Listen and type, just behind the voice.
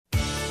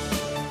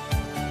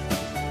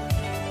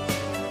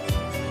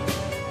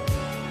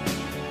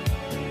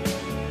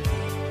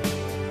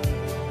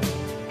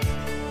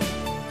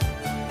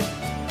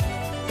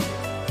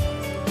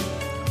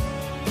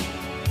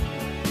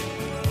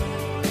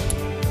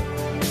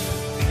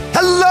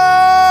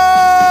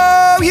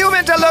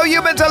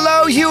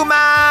hello,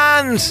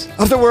 humans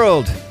of the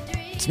world.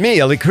 It's me,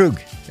 Ellie Krug,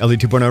 Ellie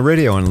 2.0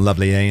 Radio on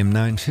lovely AM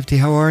 950.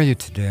 How are you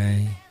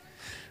today?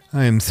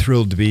 I am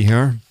thrilled to be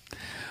here.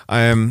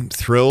 I am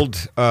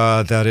thrilled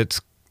that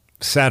it's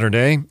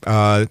Saturday,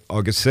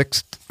 August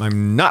 6th.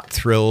 I'm not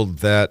thrilled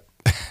that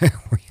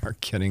we are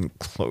getting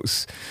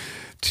close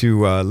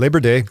to Labor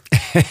Day,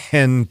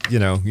 and you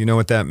know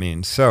what that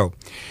means. So,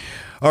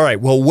 all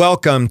right, well,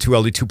 welcome to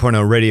Ellie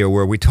 2.0 Radio,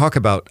 where we talk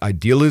about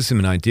idealism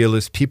and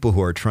idealists, people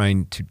who are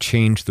trying to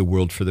change the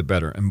world for the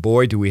better. And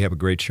boy, do we have a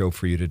great show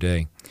for you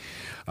today.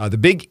 The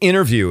big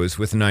interview is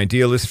with an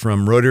idealist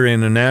from Rotary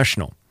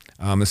International,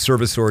 a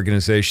service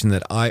organization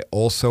that I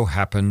also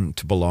happen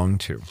to belong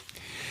to.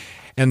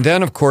 And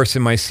then, of course,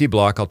 in my C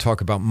block, I'll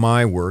talk about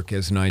my work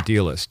as an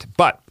idealist.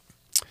 But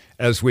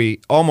as we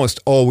almost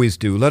always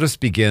do, let us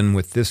begin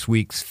with this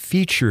week's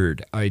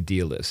featured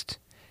idealist.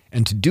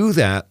 And to do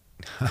that,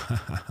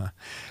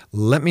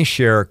 let me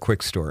share a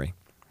quick story.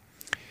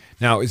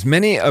 Now, as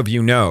many of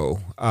you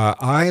know,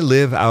 I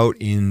live out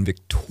in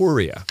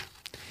Victoria.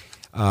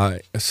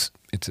 It's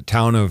a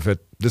town of, at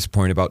this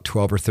point, about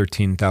 12 or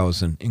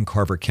 13,000 in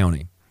Carver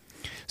County.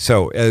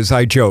 So, as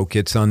I joke,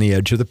 it's on the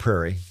edge of the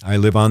prairie. I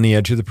live on the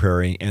edge of the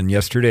prairie, and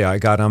yesterday I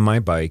got on my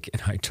bike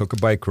and I took a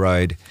bike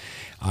ride.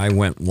 I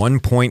went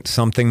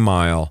 1-point-something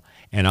mile,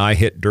 and I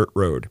hit dirt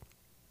road,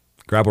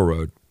 gravel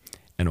road,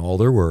 and all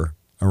there were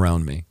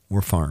around me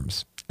were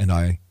farms, and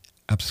I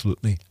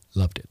absolutely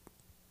loved it.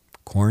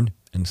 Corn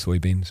and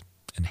soybeans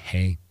and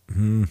hay.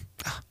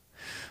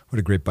 What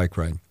a great bike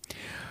ride.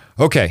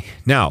 Okay,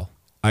 now,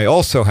 I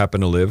also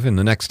happen to live in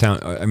the next town.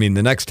 The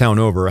next town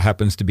over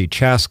happens to be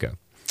Chaska,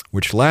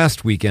 which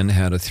last weekend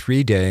had a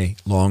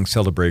 3-day-long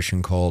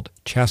celebration called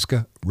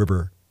Chaska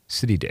River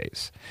City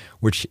Days,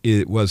 which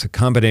was a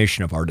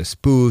combination of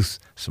artist booths,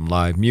 some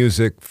live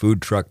music,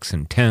 food trucks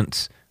and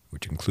tents,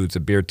 which includes a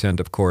beer tent,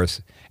 of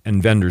course,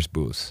 and vendors'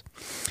 booths.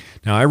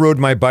 Now, I rode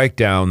my bike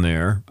down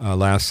there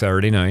last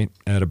Saturday night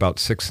at about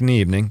 6 in the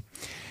evening,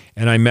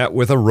 and I met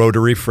with a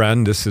Rotary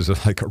friend. This is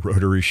like a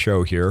Rotary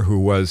show here, who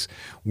was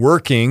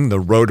working the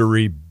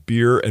Rotary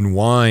beer and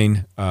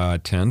wine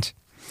tent.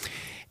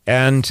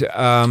 And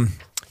I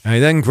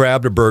then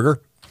grabbed a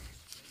burger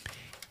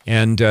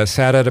and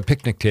sat at a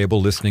picnic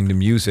table listening to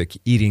music,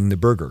 eating the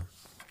burger.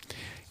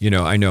 You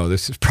know, I know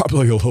this is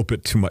probably a little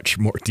bit too much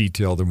more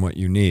detail than what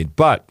you need,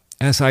 but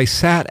as I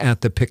sat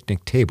at the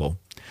picnic table,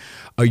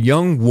 a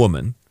young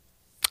woman,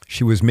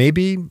 she was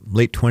maybe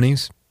late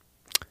 20s,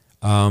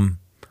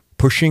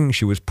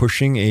 she was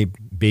pushing a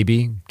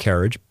baby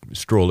carriage,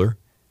 stroller,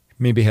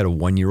 maybe had a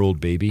 1-year-old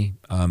baby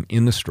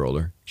in the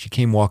stroller. She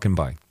came walking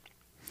by.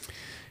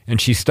 And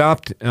she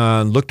stopped,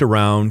 looked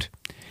around.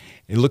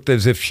 It looked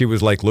as if she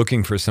was like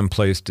looking for some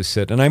place to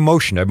sit. And I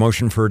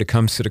motioned for her to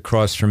come sit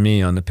across from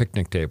me on the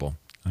picnic table.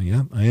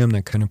 Yeah, I am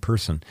that kind of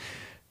person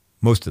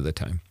most of the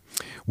time.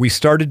 We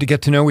started to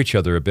get to know each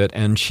other a bit,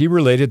 and she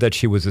related that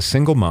she was a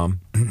single mom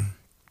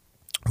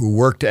who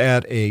worked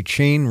at a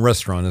chain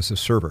restaurant as a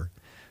server,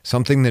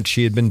 something that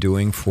she had been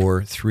doing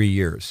for 3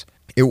 years.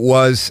 It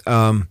was,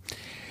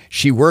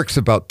 she works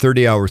about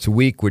 30 hours a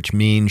week, which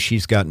means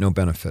she's got no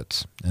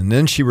benefits. And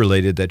then she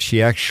related that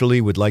she actually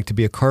would like to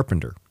be a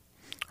carpenter.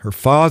 Her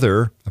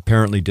father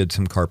apparently did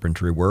some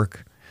carpentry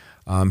work.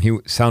 He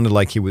sounded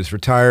like he was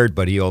retired,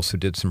 but he also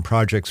did some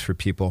projects for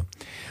people.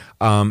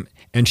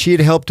 And she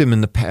had helped him in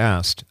the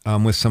past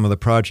with some of the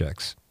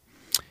projects.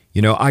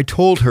 You know, I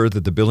told her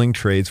that the building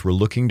trades were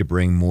looking to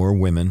bring more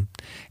women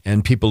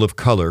and people of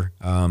color.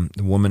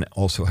 The woman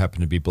also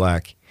happened to be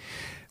black.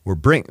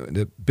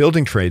 The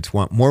building trades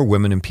want more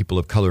women and people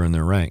of color in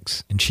their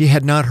ranks. And she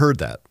had not heard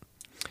that.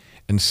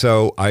 And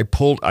so I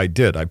pulled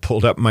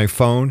up my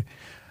phone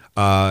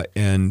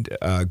and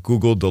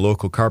Googled the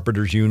local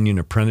Carpenters Union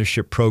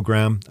apprenticeship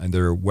program and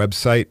their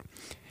website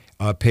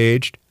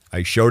page.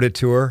 I showed it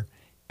to her.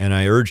 And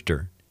I urged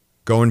her,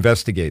 go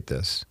investigate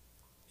this.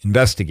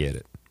 Investigate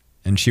it.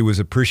 And she was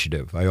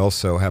appreciative. I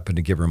also happened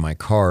to give her my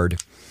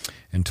card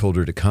and told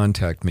her to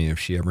contact me if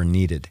she ever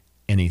needed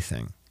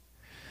anything.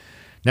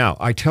 Now,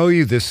 I tell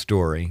you this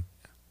story,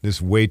 this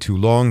way too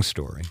long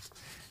story,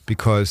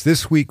 because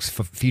this week's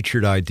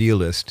featured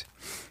idealist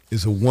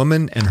is a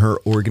woman and her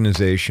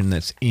organization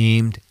that's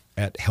aimed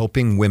at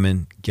helping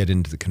women get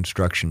into the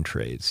construction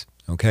trades.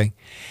 Okay?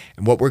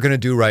 And what we're going to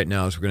do right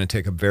now is we're going to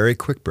take a very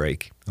quick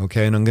break,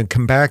 okay? And I'm going to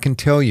come back and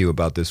tell you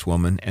about this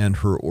woman and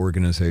her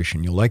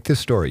organization. You'll like this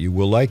story. You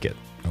will like it,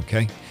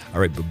 okay?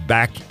 All right, but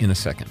back in a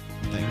second.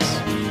 Thanks.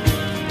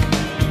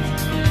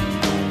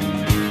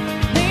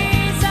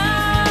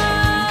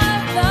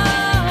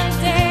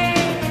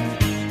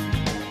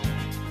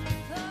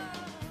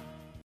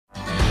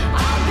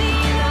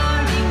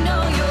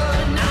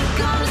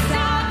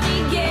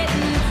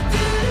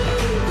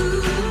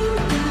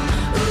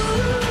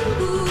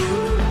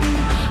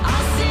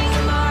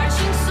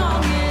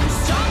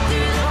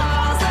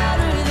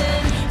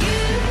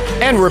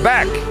 And we're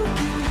back.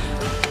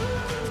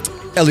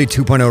 Ellie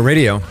 2.0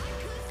 Radio.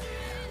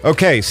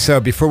 Okay, so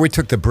before we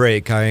took the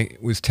break, I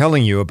was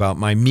telling you about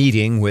my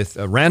meeting with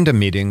a random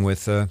meeting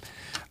with a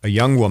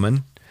young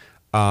woman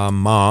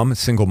mom, a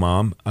single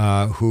mom,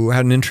 who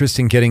had an interest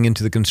in getting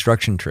into the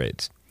construction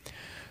trades.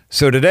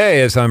 So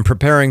today, as I'm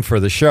preparing for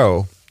the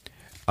show,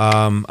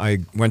 I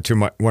went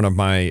to one of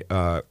my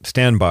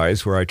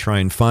standbys where I try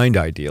and find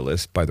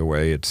idealists. By the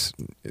way,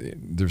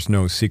 there's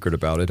no secret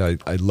about it.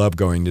 I love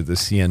going to the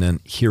CNN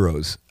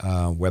Heroes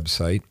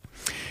website.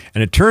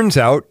 And it turns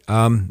out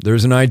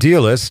there's an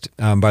idealist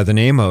by the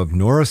name of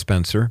Nora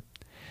Spencer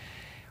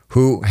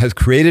who has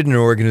created an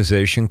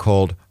organization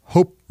called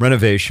Hope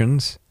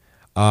Renovations,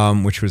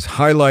 which was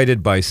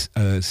highlighted by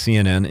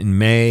CNN on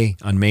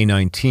May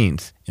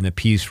 19th in a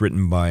piece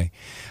written by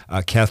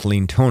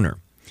Kathleen Toner.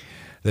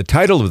 The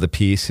title of the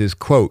piece is,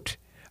 quote,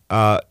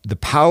 "The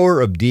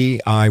Power of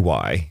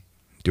DIY,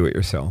 Do It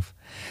Yourself.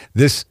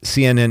 This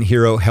CNN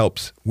hero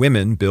helps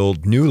women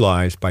build new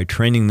lives by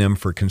training them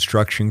for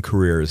construction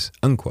careers,"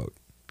 unquote.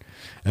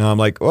 And I'm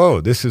like, oh,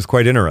 this is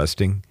quite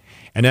interesting.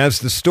 And as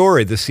the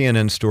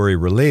CNN story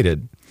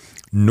related,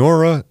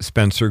 Nora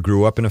Spencer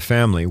grew up in a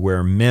family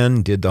where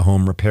men did the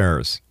home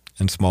repairs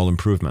and small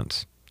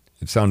improvements.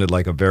 It sounded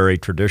like a very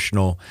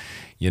traditional,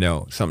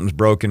 something's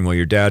broken, well,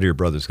 your dad or your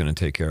brother's going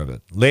to take care of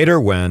it. Later,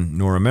 when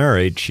Nora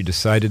married, she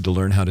decided to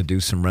learn how to do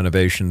some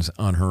renovations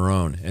on her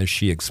own. As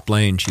she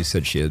explained, she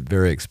said she had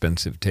very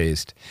expensive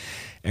taste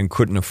and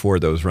couldn't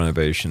afford those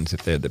renovations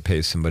if they had to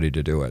pay somebody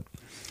to do it.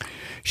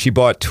 She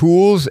bought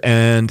tools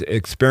and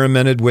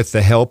experimented with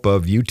the help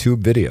of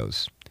YouTube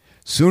videos.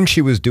 Soon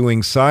she was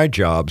doing side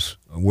jobs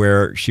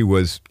where she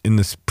was in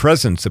the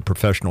presence of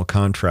professional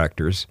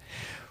contractors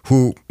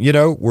who,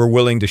 were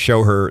willing to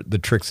show her the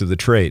tricks of the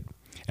trade.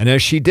 And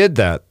as she did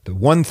that, the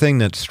one thing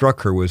that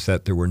struck her was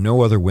that there were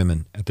no other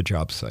women at the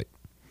job site.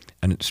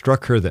 And it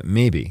struck her that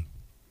maybe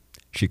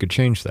she could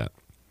change that.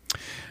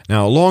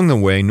 Now, along the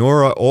way,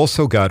 Nora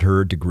also got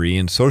her degree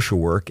in social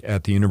work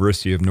at the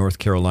University of North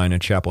Carolina,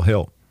 Chapel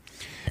Hill.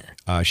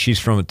 She's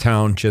from a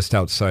town just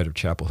outside of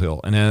Chapel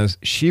Hill. And as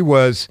she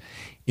was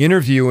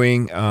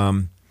interviewing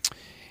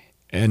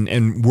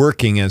and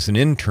working as an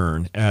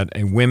intern at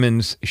a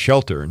women's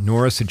shelter,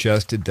 Nora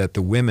suggested that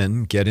the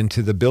women get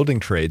into the building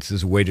trades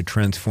as a way to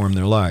transform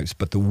their lives.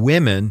 But the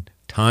women,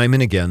 time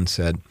and again,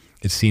 said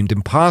it seemed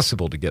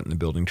impossible to get in the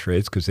building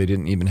trades because they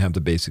didn't even have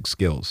the basic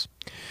skills.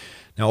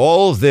 Now,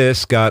 all of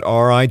this got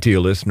our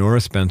idealist,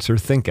 Nora Spencer,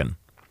 thinking.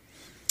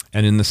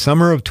 And in the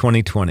summer of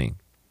 2020,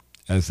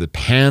 as the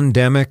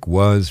pandemic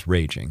was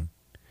raging,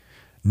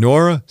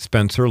 Nora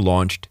Spencer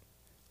launched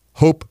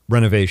Hope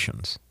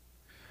Renovations,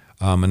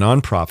 a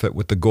nonprofit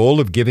with the goal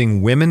of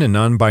giving women and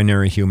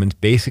non-binary humans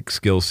basic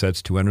skill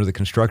sets to enter the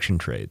construction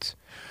trades.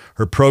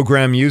 Her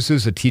program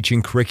uses a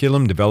teaching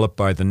curriculum developed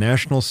by the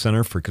National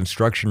Center for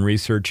Construction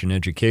Research and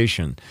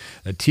Education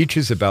that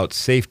teaches about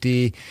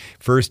safety,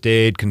 first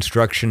aid,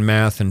 construction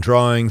math and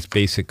drawings,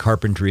 basic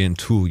carpentry, and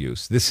tool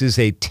use. This is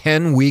a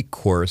 10-week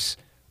course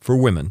for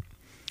women.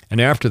 And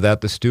after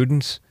that, the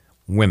students,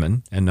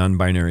 women and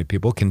non-binary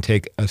people, can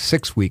take a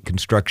 6-week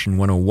Construction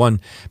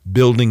 101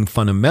 Building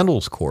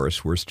Fundamentals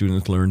course where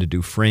students learn to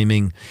do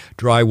framing,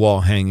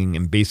 drywall hanging,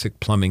 and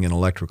basic plumbing and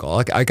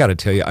electrical. I got to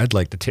tell you, I'd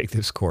like to take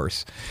this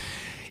course.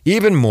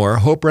 Even more,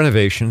 Hope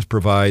Renovations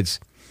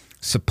provides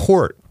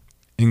support,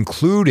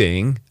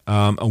 including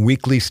a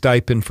weekly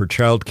stipend for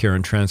childcare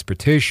and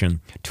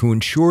transportation to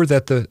ensure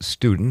that the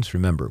students,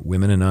 remember,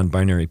 women and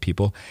non-binary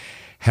people,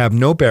 have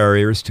no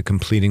barriers to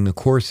completing the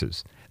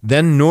courses.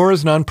 Then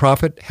Nora's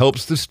nonprofit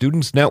helps the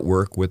students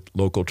network with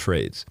local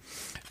trades,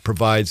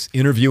 provides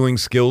interviewing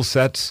skill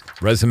sets,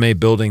 resume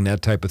building,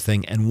 that type of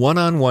thing, and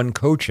one-on-one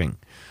coaching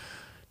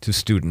to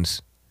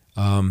students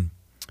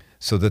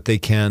so that they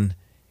can,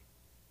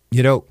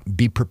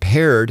 be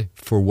prepared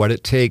for what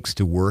it takes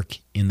to work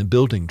in the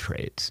building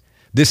trades.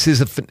 This is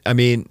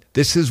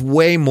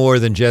way more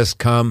than just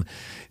come,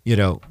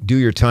 do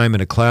your time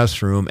in a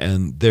classroom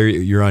and there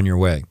you're on your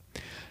way.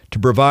 To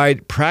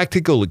provide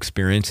practical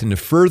experience and to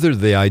further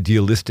the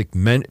idealistic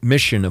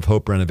mission of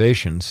Hope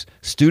Renovations,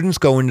 students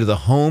go into the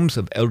homes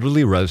of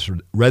elderly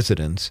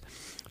residents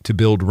to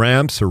build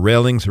ramps or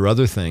railings or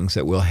other things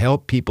that will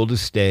help people to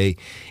stay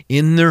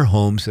in their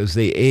homes as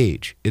they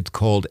age. It's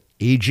called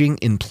aging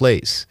in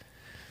place.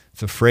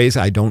 It's a phrase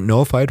I don't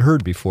know if I'd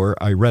heard before.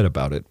 I read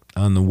about it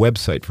on the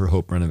website for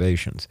Hope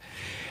Renovations.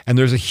 And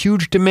there's a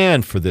huge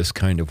demand for this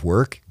kind of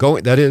work,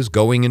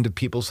 going into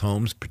people's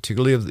homes,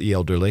 particularly of the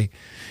elderly,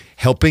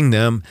 helping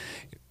adapt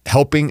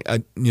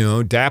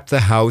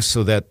the house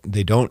so that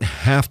they don't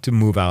have to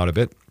move out of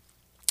it.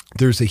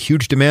 There's a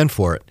huge demand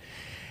for it.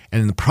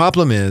 And the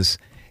problem is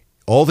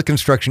all the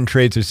construction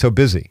trades are so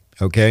busy,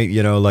 okay?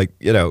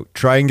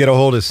 Try and get a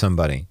hold of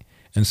somebody.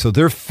 And so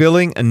they're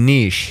filling a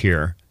niche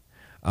here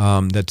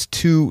that's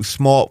too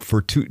small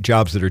for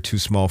jobs that are too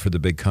small for the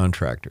big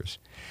contractors.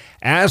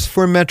 As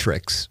for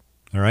metrics,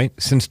 all right,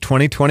 since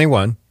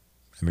 2021,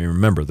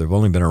 remember, they've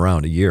only been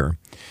around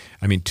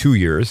 2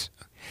 years.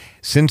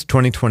 Since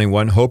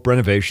 2021, Hope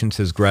Renovations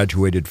has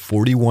graduated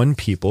 41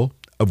 people,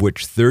 of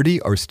which 30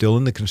 are still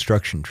in the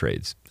construction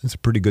trades. That's a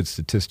pretty good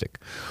statistic.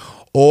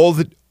 All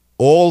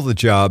the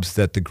jobs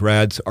that the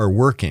grads are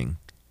working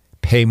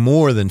pay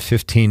more than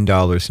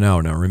 $15 an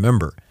hour. Now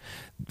remember,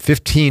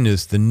 15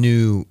 is the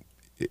new,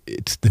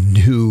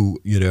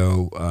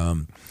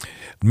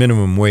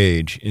 minimum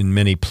wage in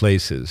many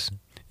places.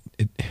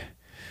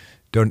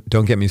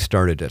 Don't get me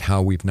started at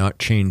how we've not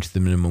changed the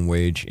minimum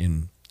wage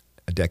in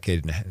a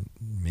decade and a half,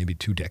 maybe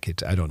 2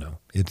 decades. I don't know.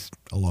 It's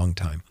a long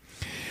time.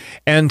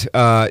 And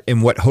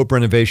what Hope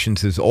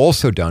Renovations has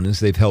also done is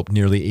they've helped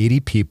nearly 80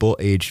 people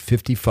aged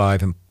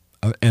 55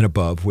 and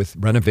above with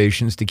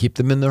renovations to keep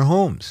them in their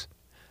homes.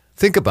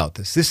 Think about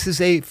this. This is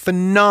a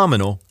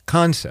phenomenal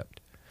concept.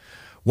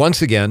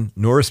 Once again,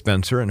 Nora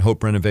Spencer and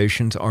Hope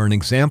Renovations are an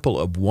example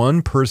of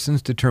one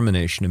person's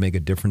determination to make a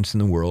difference in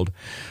the world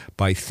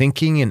by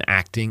thinking and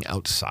acting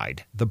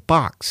outside the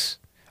box.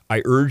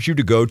 I urge you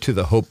to go to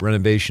the Hope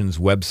Renovations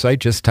website.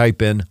 Just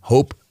type in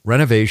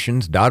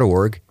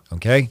hoperenovations.org,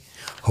 okay?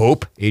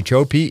 Hope,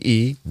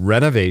 H-O-P-E,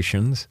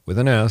 renovations, with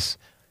an S,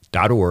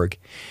 .org,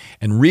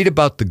 and read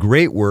about the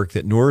great work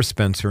that Nora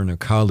Spencer and her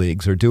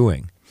colleagues are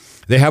doing.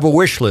 They have a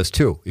wish list,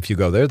 too. If you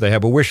go there, they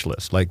have a wish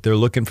list. Like they're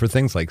looking for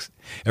things like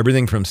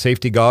everything from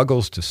safety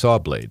goggles to saw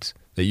blades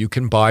that you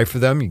can buy for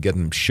them. You get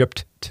them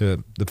shipped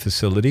to the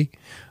facility,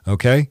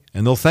 okay?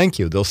 And they'll thank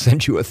you. They'll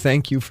send you a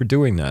thank you for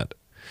doing that.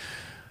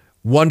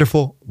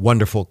 Wonderful,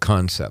 wonderful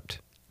concept.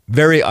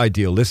 Very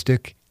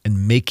idealistic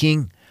and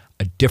making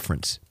a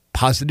difference,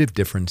 positive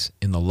difference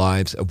in the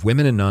lives of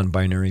women and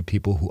non-binary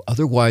people who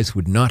otherwise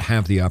would not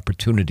have the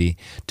opportunity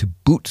to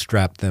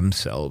bootstrap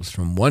themselves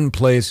from one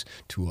place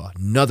to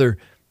another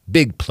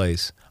big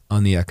place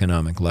on the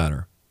economic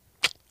ladder.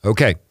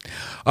 Okay.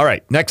 All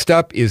right. Next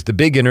up is the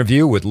big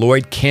interview with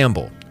Lloyd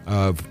Campbell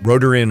of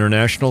Rotary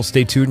International.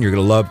 Stay tuned. You're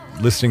going to love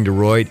listening to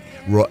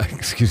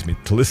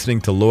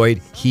listening to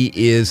Lloyd. He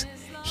is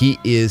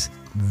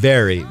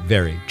very,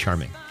 very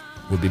charming.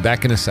 We'll be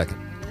back in a second.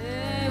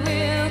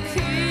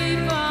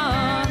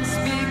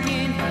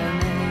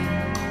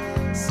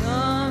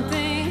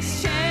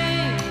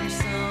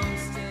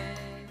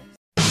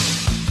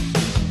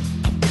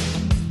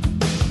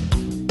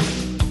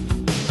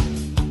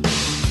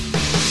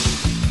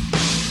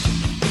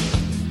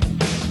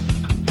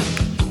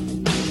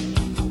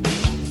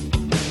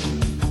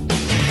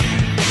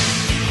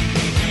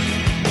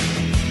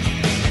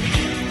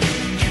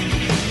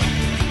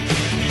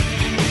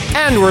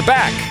 And we're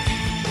back.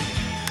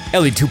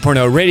 Ellie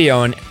 2.0 Radio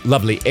on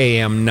lovely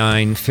AM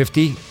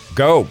 950.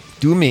 Go,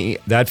 do me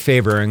that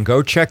favor and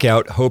go check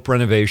out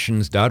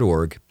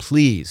hoperenovations.org.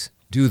 Please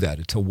do that.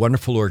 It's a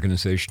wonderful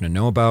organization to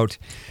know about,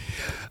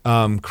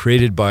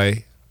 created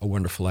by a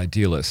wonderful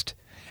idealist.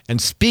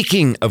 And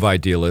speaking of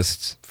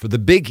idealists, for the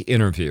big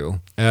interview,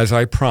 as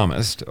I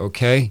promised,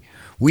 okay,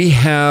 we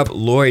have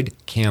Lloyd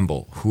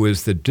Campbell, who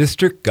is the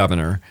district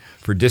governor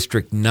for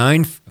District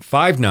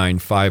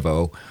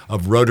 5950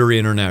 of Rotary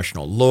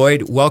International.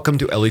 Lloyd, welcome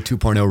to Ellie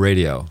 2.0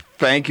 Radio.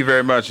 Thank you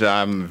very much.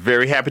 I'm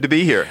very happy to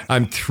be here.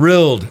 I'm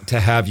thrilled to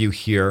have you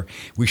here.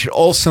 We should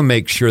also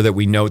make sure that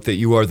we note that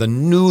you are the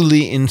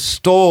newly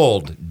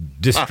installed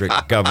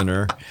district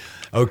governor.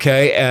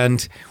 Okay,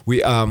 and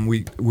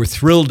we're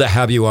thrilled to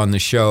have you on the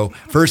show.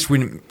 First,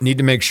 we need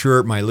to make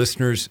sure my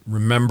listeners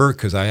remember,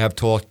 because I have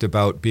talked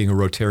about being a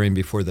Rotarian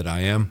before, that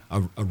I am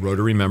a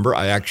Rotary member.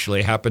 I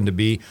actually happen to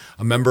be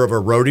a member of a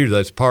Rotary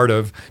that's part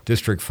of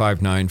District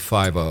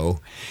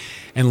 5950.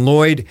 And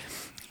Lloyd,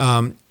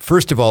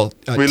 first of all...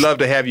 we love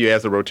to have you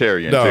as a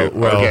Rotarian, too.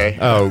 Well, okay.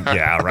 Oh,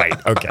 yeah, right.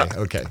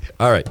 Okay.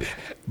 All right.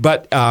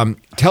 But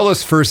tell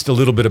us first a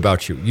little bit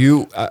about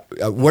you.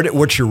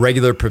 What's your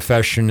regular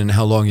profession, and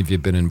how long have you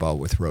been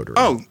involved with Rotary?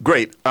 Oh,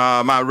 great.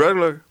 My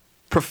regular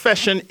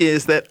profession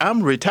is that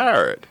I'm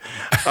retired.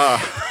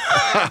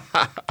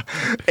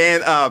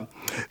 And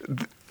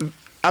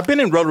I've been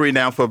in Rotary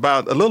now for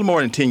about a little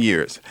more than 10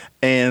 years.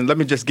 And let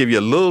me just give you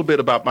a little bit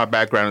about my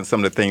background and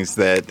some of the things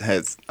that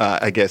has,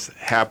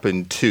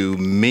 happened to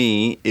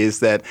me.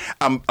 Is that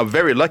I'm a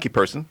very lucky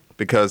person,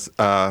 because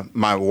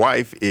my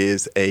wife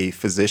is a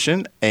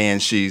physician,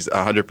 and she's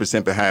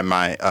 100% behind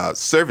my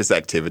service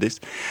activities.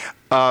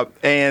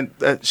 And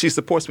she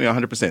supports me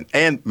 100%.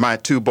 And my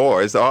 2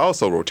 boys are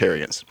also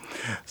Rotarians.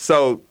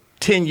 So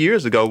 10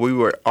 years ago, we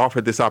were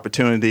offered this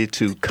opportunity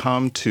to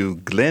come to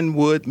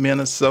Glenwood,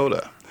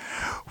 Minnesota,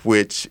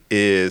 which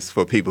is,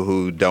 for people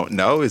who don't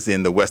know, is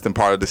in the western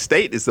part of the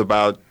state. It's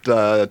about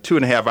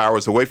 2.5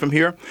 hours away from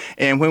here.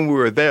 And when we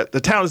were there, the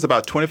town is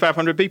about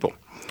 2,500 people.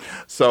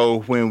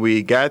 So when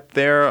we got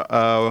there,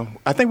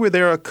 I think we were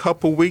there a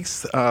couple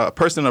weeks. A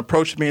person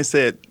approached me and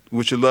said,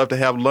 "Would you love to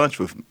have lunch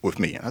with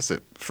me?" And I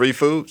said, "Free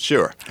food?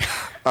 Sure."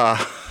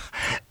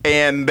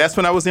 And that's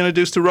when I was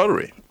introduced to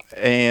Rotary,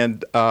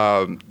 and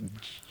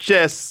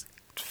just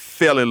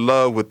fell in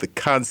love with the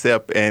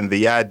concept and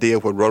the idea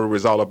of what Rotary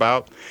is all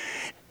about.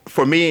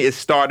 For me, it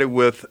started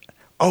with,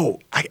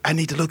 I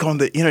need to look on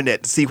the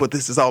internet to see what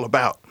this is all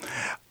about.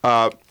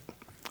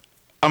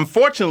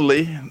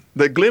 Unfortunately,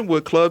 the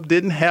Glenwood Club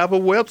didn't have a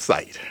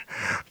website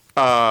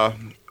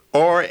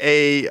or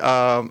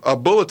a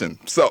bulletin,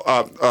 so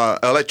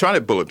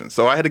electronic bulletin.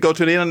 So I had to go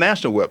to the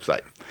international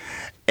website.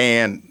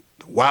 And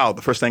wow,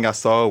 the first thing I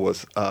saw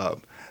was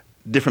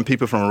different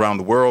people from around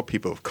the world,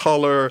 people of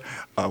color,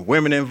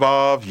 women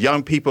involved,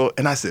 young people,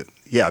 and I said,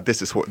 yeah,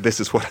 this is what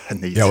I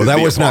need. Yeah, well,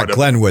 that was not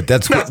Glenwood.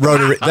 That's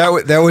Rotary. That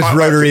was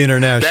Rotary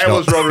International. That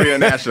was Rotary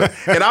International.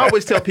 And I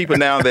always tell people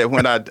now that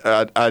when I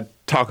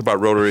talk about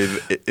Rotary,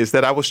 is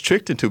that I was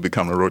tricked into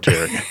becoming a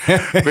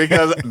Rotarian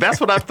because that's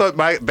what I thought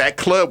that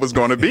club was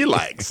going to be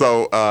like.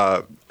 So,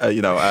 I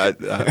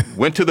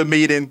went to the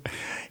meeting.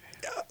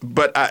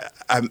 But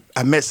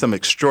I met some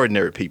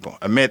extraordinary people.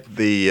 I met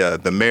the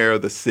mayor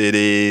of the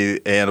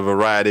city and a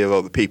variety of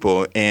other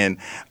people. And,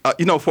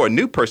 for a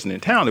new person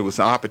in town, it was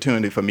an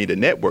opportunity for me to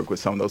network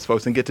with some of those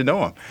folks and get to know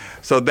them.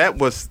 So that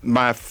was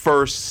my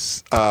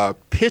first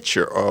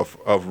picture of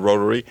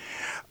Rotary.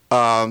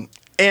 My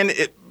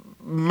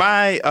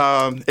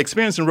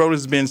experience in Rotary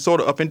has been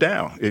sort of up and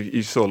down, if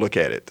you sort of look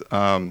at it.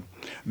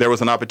 There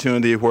was an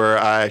opportunity where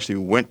I actually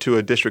went to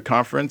a district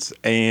conference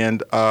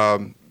and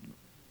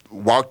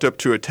walked up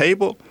to a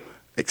table,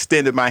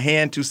 extended my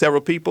hand to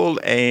several people,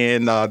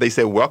 and they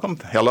said, welcome,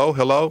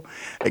 hello,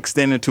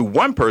 extended to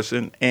one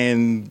person,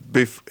 and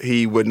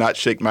he would not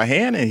shake my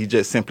hand, and he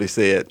just simply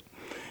said,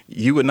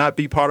 you would not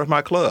be part of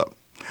my club.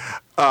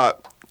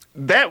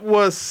 That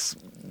was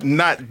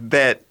not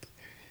that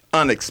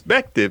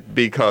unexpected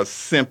because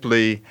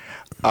simply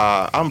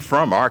I'm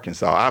from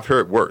Arkansas. I've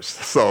heard worse.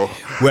 So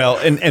well,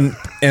 and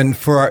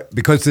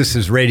because this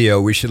is radio,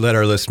 we should let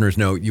our listeners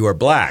know you are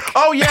black.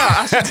 Oh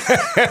yeah,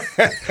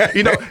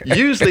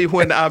 usually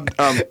when I'm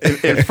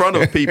in front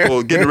of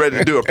people getting ready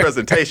to do a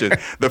presentation,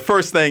 the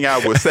first thing I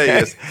would say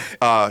is,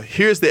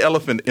 "Here's the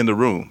elephant in the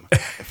room."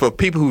 For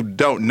people who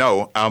don't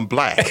know, I'm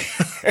black.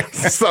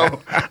 So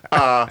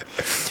that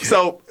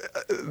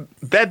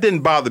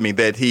didn't bother me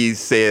that he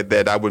said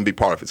that I wouldn't be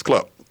part of his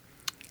club.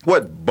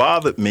 What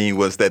bothered me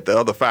was that the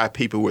other 5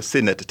 people who were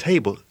sitting at the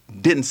table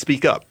didn't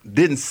speak up,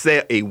 didn't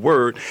say a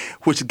word,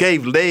 which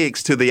gave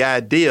legs to the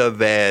idea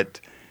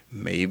that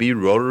maybe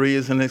Rotary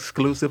is an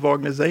exclusive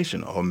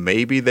organization, or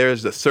maybe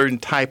there's a certain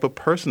type of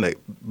person that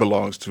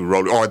belongs to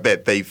Rotary, or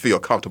that they feel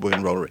comfortable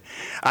in Rotary.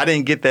 I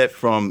didn't get that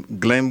from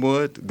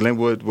Glenwood.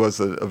 Glenwood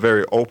was a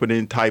very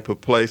opening type of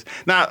place.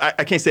 Now,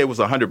 I can't say it was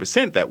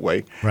 100% that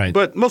way, right,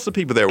 but most of the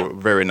people there were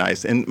very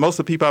nice, and most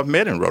of the people I've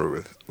met in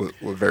Rotary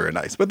were very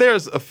nice. But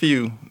there's a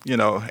few,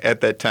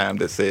 at that time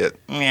that said,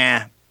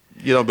 "Nah,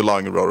 you don't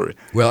belong in Rotary."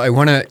 Well, I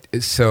want to,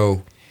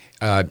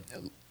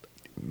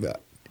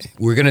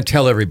 we're going to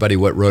tell everybody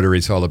what Rotary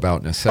is all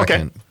about in a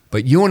second. Okay.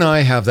 But you and I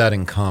have that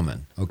in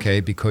common, okay?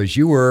 Because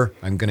you were,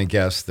 I'm going to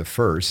guess, the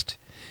first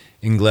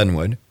in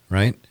Glenwood,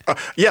 right?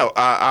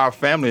 Our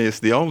family is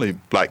the only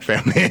black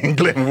family in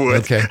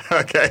Glenwood. Okay.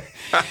 Okay.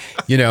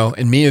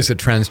 And me as a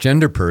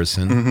transgender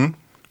person, mm-hmm.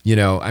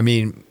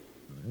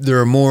 There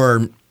are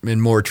more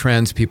and more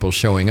trans people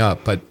showing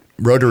up, but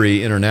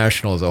Rotary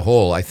International as a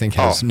whole, I think,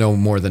 has no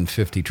more than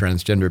 50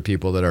 transgender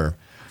people that are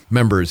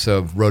members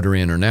of Rotary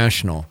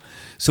International.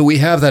 So we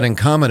have that in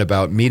common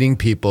about meeting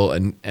people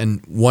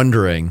and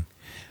wondering,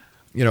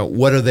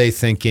 what are they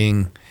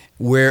thinking?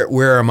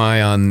 Where am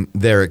I on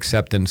their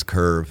acceptance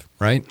curve,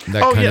 right?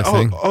 That kind of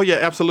thing. Oh, yeah,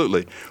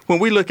 absolutely. When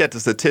we look at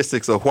the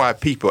statistics of why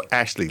people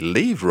actually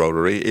leave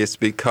Rotary, it's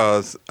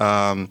because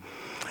they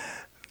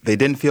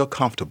didn't feel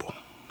comfortable.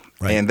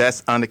 Right. And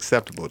that's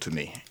unacceptable to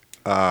me.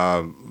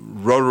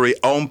 Rotary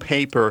on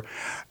paper,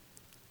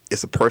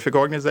 it's a perfect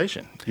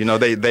organization.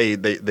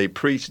 They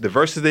preach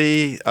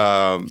diversity,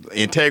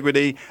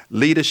 integrity,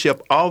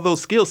 leadership, all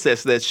those skill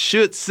sets that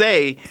should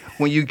say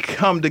when you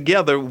come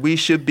together, we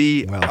should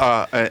be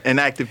an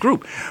active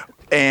group.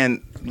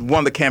 And one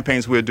of the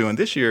campaigns we're doing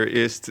this year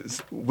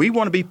is we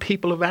want to be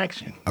people of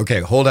action. Okay,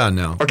 hold on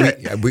now. Okay,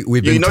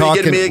 we've been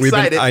talking. You're getting me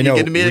excited.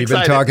 We've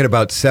been talking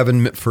about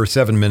 7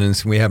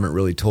 minutes, and we haven't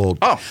really told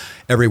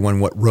everyone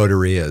what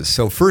Rotary is.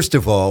 So first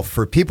of all,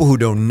 for people who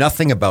know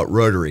nothing about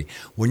Rotary,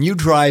 when you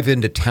drive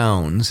into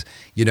towns,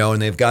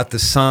 and they've got the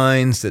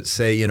signs that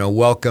say,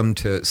 "Welcome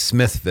to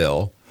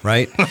Smithville."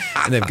 Right?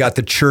 And they've got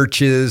the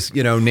churches,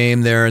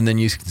 named there, and then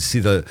you can see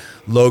the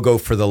logo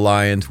for the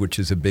Lions, which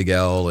is a big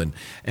L, and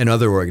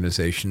other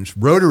organizations.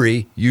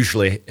 Rotary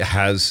usually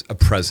has a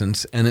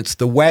presence, and it's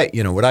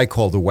what I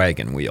call the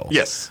wagon wheel.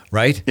 Yes.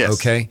 Right? Yes.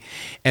 Okay.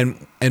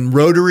 And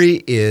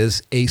Rotary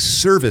is a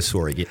service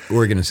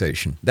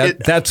organization.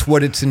 That's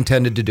what it's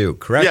intended to do,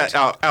 correct?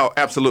 Yeah,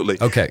 absolutely.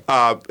 Okay.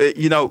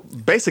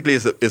 Basically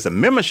it's a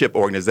membership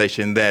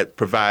organization that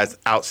provides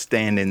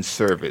outstanding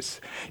service.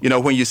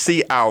 When you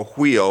see our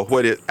wheel,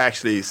 what it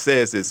actually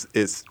says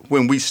is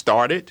when we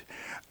started,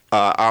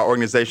 our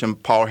organization,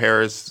 Paul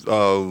Harris,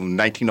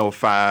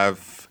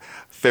 1905,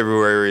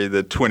 February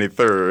the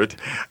 23rd,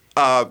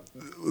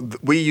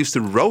 we used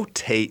to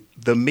rotate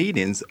the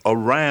meetings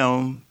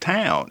around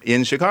town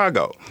in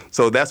Chicago.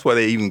 So that's why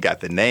they even got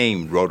the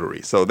name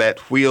Rotary. So that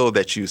wheel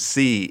that you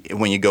see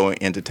when you go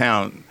into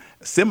town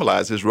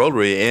symbolizes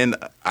Rotary and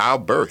our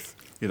birth,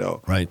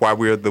 right, why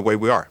we're the way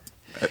we are.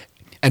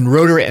 And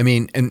Rotary, and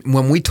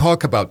when we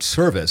talk about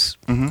service,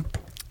 mm-hmm.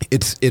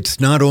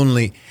 it's not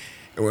only,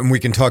 and we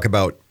can talk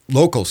about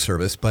local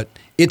service, but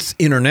it's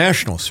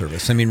international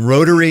service. I mean,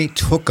 Rotary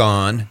took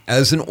on,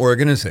 as an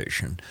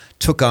organization,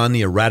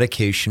 the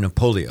eradication of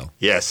polio.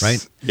 Yes.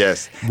 Right?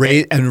 Yes.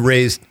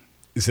 Raised,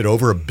 is it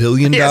over $1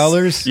 billion?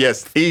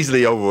 Yes,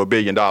 easily over $1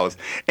 billion.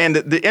 And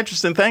the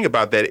interesting thing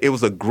about that, it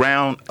was a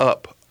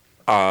ground-up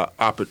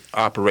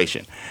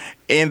operation.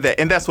 And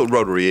that's what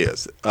Rotary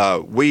is.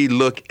 We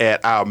look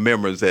at our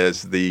members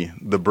as the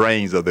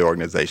brains of the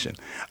organization.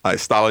 It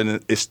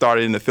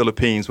started in the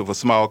Philippines with a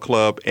small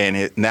club,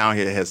 and now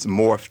it has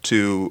morphed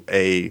to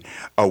a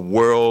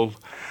world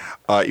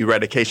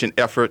eradication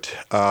effort.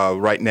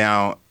 Right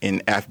now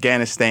in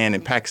Afghanistan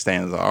and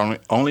Pakistan are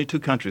only two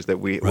countries that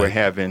we're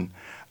having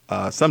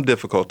some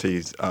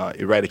difficulties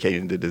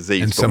eradicating the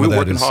disease, and but we're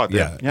working hard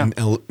there. Yeah.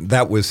 And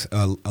that was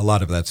a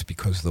lot of that's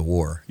because of the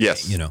war.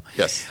 Yes.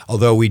 Yes.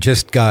 Although we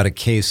just got a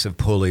case of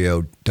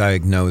polio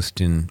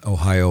diagnosed in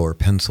Ohio or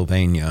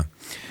Pennsylvania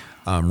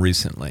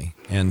recently,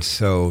 and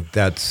so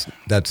that's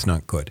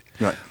not good.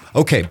 Right.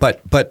 Okay,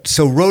 but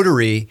so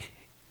Rotary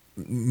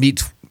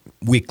meets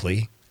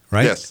weekly,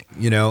 right? Yes.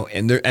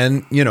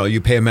 And you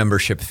pay a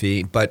membership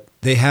fee, but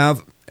they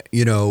have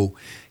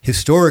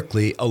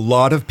historically a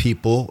lot of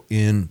people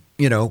in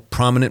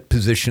prominent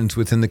positions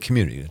within the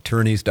community,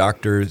 attorneys,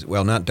 doctors,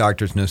 well, not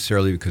doctors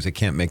necessarily because they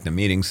can't make the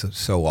meetings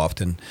so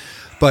often,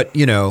 but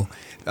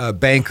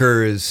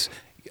bankers,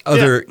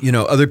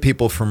 other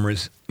people from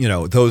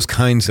those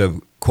kinds of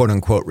quote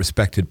unquote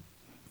respected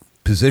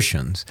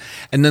positions.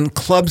 And then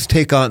clubs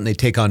take on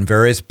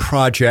various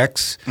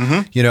projects,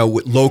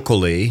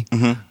 locally.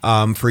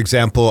 Mm-hmm. For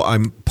example,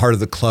 I'm part of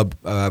the club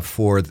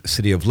for the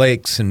City of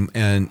Lakes,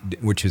 and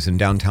which is in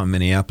downtown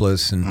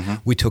Minneapolis, and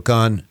we took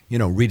on,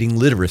 reading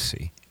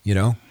literacy,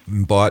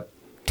 and bought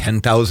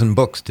 10,000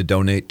 books to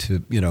donate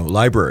to,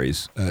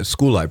 libraries,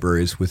 school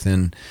libraries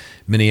within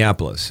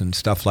Minneapolis and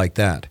stuff like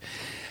that.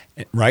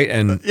 Right?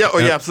 And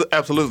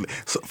absolutely.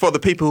 So for the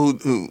people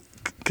who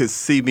could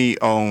see me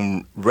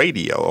on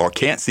radio or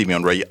can't see me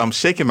on radio, I'm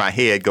shaking my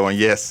head going,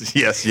 yes,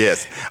 yes,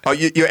 yes. Oh,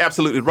 you're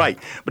absolutely right.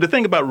 But the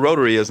thing about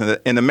Rotary is,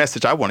 and the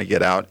message I want to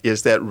get out,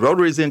 is that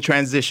Rotary is in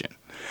transition.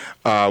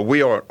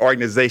 We are an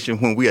organization,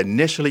 when we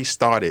initially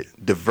started,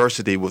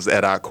 diversity was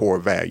at our core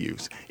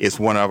values. It's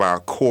one of our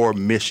core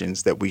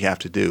missions that we have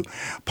to do.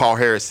 Paul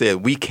Harris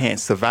said we can't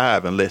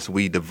survive unless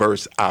we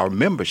diverse our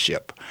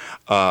membership.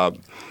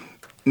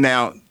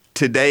 Now,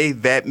 today,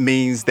 that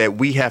means that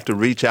we have to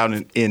reach out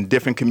in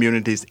different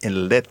communities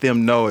and let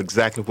them know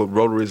exactly what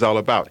Rotary is all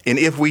about. And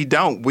if we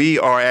don't, we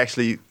are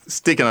actually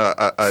sticking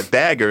a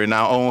dagger in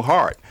our own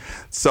heart.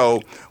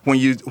 So when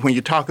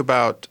you talk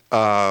about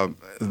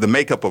the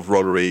makeup of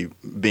Rotary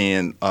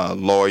being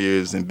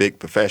lawyers and big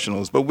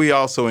professionals, but we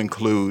also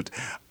include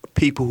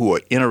people who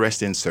are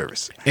interested in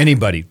service.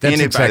 Anybody. That's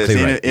exactly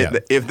right.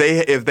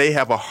 If they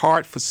have a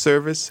heart for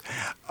service,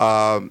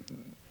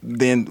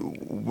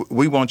 then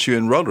we want you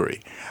in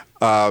Rotary.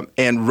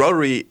 And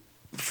Rotary,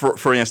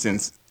 for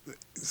instance,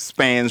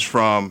 spans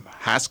from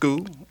high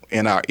school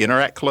in our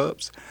Interact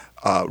clubs,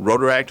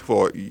 Rotaract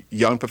for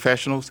young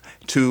professionals,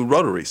 to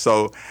Rotary.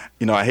 So,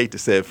 I hate to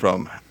say it,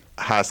 from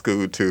high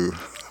school to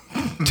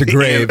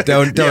grave.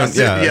 Don't.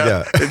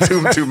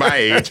 To my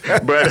age,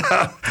 but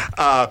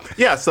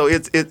so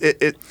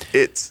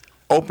it's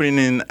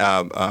opening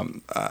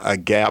a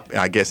gap,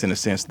 I guess, in a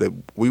sense that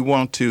we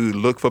want to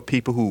look for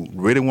people who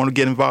really want to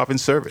get involved in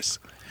service.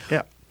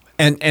 Yeah.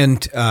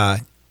 And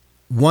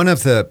one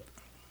of the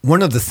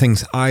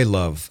things I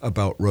love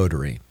about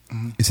Rotary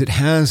is it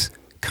has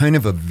kind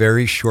of a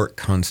very short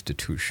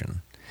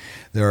constitution.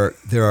 There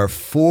are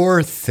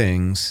four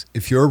things.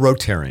 If you're a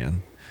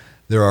Rotarian,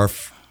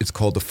 it's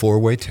called the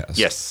four-way test.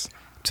 Yes.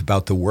 It's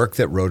about the work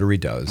that Rotary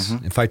does.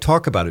 Mm-hmm. If I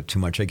talk about it too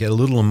much, I get a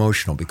little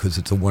emotional because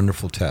it's a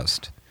wonderful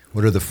test.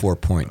 What are the 4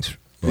 points?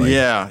 Lloyd?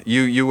 Yeah,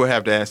 you will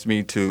have to ask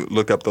me to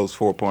look up those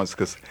 4 points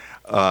because,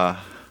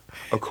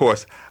 of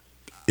course.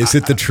 Is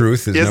it the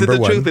truth? Is number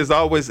one? The truth is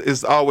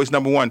always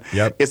number one.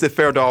 Yep. Is it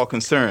fair to all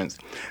concerns?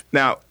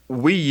 Now,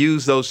 we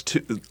use those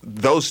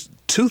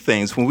two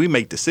things when we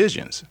make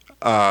decisions.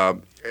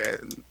 Every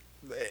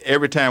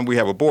time we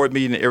have a board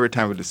meeting, every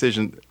time a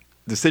decision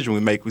we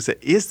make, we say,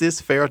 is this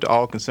fair to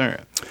all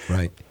concerned?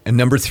 Right. And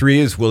number 3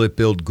 is, will it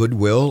build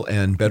goodwill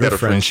and better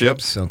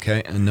friendships?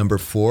 Okay. And number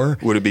 4,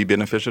 would it be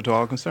beneficial to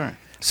all concerned?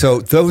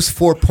 So those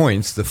 4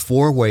 points, the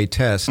four-way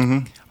test,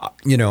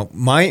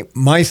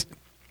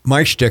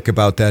 my shtick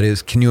about that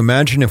is, can you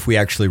imagine if we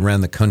actually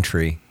ran the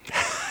country,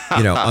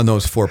 on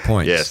those 4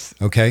 points? Yes.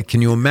 Okay.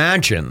 Can you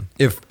imagine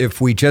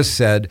if we just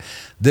said,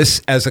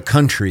 this as a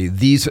country,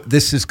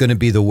 this is going to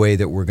be the way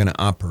that we're going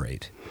to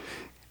operate?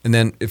 And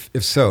then if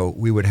so,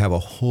 we would have a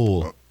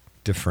whole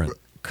different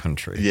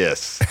country.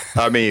 Yes.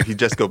 I mean, if you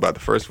just go by the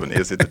first one,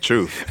 is it the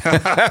truth?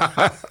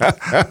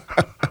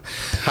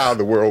 How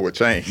the world would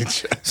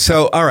change.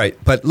 So, all right.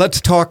 But let's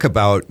talk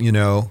about,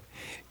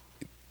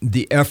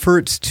 the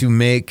efforts to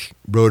make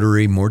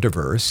Rotary more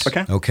diverse.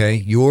 Okay. Okay.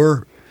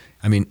 Your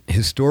I mean,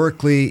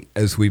 historically,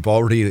 as we've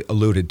already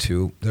alluded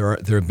to, there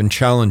have been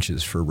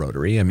challenges for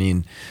Rotary. I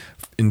mean,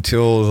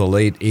 until the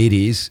late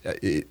 80s,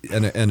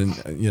 and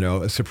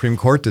a Supreme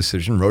Court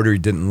decision, Rotary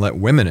didn't let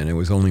women in. It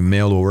was only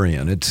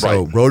male-oriented.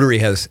 So Right. Rotary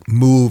has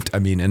moved,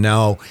 and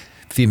now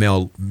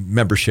female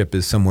membership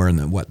is somewhere in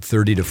the,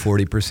 30 to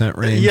 40%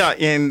 range? Yeah,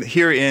 and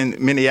here in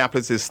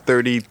Minneapolis, it's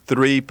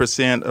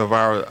 33% of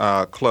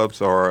our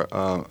clubs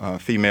are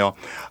female.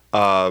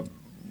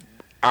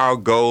 Our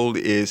goal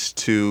is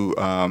to,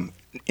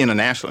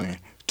 internationally,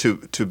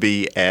 to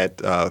be at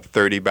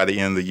 30 by the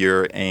end of the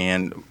year,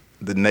 and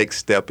the next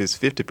step is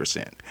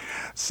 50%.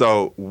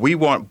 So we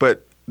want,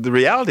 but the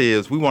reality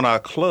is we want our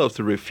clubs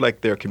to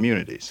reflect their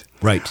communities.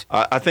 Right.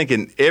 I think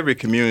in every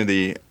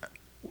community,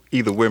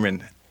 either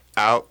women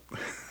out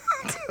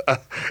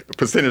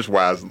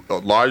percentage-wise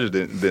larger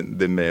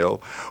than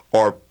male,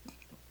 or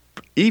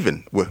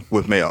even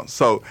with male.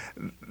 So,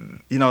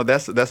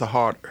 that's a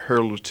hard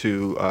hurdle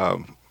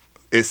to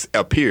it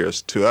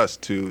appears to us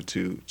to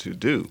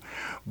do.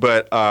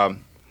 But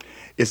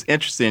it's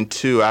interesting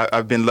too.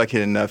 I've been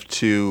lucky enough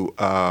to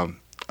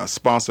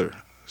sponsor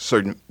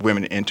certain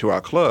women into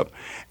our club,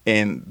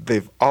 and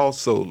they've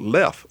also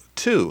left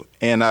too.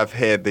 And I've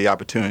had the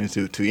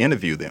opportunity to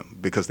interview them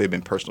because they've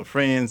been personal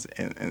friends,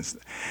 and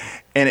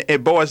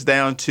it boils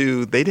down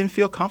to they didn't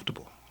feel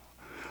comfortable.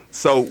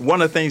 So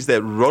one of the things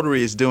that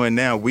Rotary is doing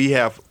now, we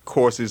have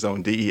courses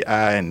on DEI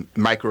and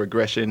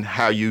microaggression,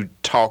 how you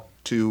talk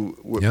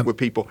with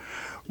people.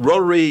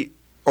 Rotary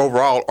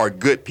overall are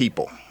good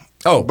people.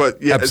 Oh,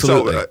 but yeah,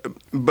 absolutely. So,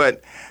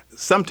 but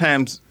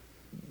sometimes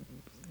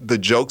the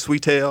jokes we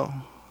tell,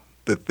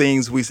 the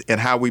things and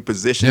how we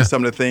position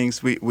some of the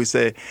things we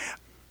say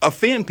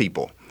offend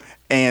people.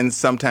 And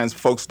sometimes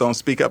folks don't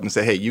speak up and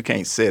say, hey, you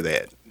can't say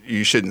that.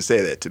 You shouldn't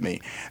say that to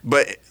me.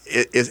 But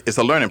it's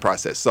a learning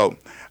process. So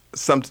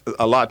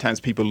a lot of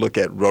times people look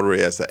at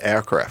Rotary as an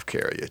aircraft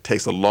carrier. It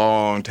takes a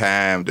long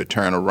time to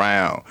turn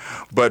around.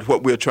 But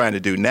what we're trying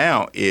to do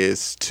now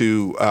is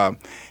to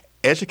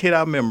educate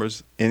our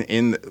members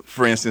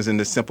for instance, in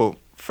the simple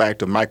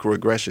fact of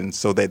microaggression,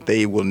 so that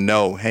they will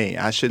know, hey,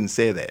 I shouldn't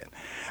say that.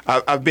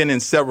 I've been in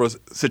several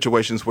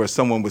situations where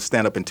someone would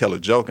stand up and tell a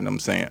joke, and I'm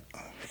saying,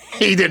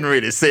 he didn't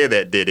really say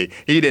that, did he?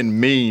 He didn't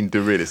mean to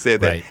really say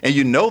that. Right. And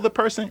you know the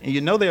person, and you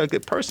know they're a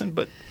good person,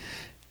 but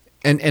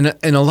and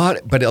a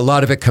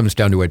lot of it comes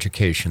down to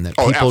education. That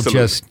people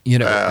just,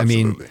 I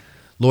mean,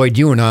 Lloyd,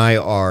 you and I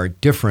are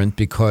different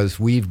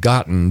because we've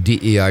gotten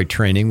DEI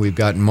training. We've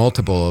gotten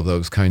multiple of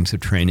those kinds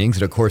of trainings.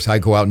 And, of course, I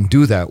go out and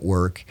do that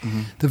work.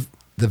 Mm-hmm.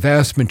 The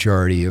vast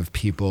majority of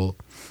people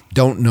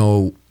don't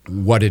know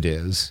what it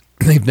is.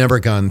 They've never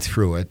gone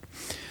through it.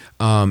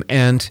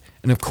 And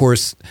of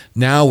course,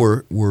 now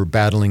we're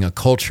battling a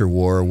culture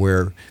war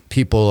where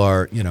people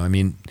are,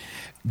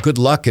 good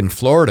luck in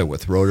Florida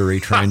with Rotary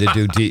trying to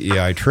do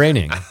DEI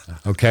training,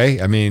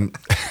 okay? I mean,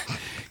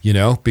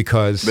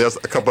 because there's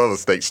a couple other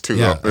states too,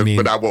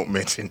 but I won't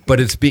mention. But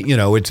it's the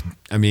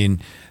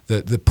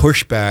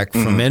pushback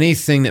from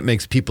anything that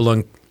makes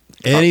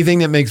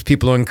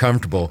people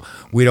uncomfortable,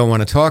 we don't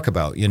want to talk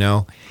about,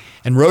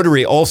 And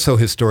Rotary also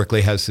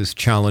historically has this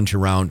challenge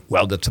around,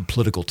 well, that's a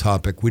political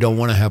topic. We don't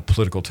want to have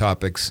political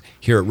topics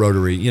here at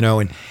Rotary,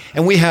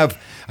 and we have,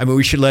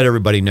 we should let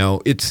everybody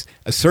know, it's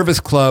a service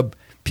club.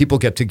 People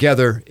get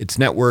together, it's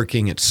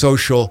networking, it's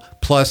social,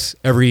 plus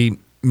every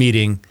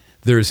meeting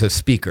there's a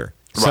speaker.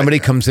 Right. Somebody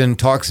comes in,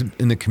 talks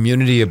in the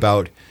community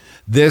about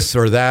this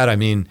or that.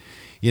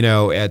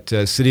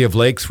 At City of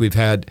Lakes, we've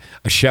had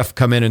a chef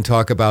come in and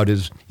talk about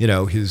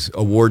his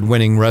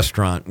award-winning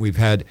restaurant. We've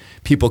had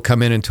people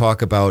come in and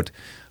talk about,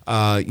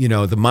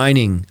 the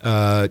mining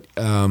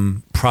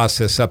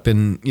process up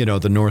in,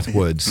 the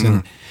Northwoods.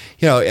 And,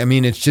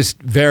 it's just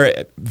very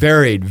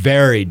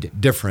varied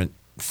different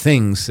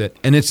things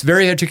and it's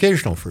very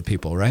educational for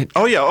people, right?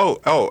 Oh, yeah.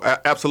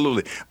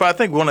 Absolutely. But I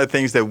think one of the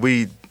things that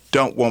we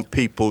don't want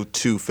people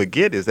to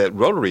forget is that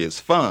Rotary is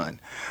fun.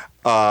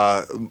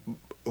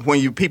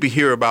 When people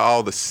hear about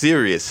all the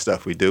serious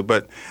stuff we do,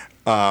 but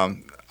I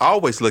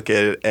always look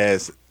at it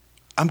as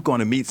I'm going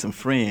to meet some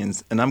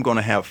friends and I'm going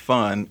to have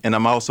fun, and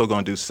I'm also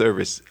going to do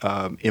service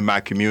in my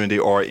community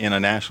or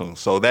international.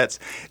 So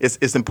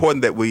it's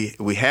important that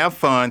we have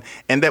fun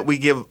and that we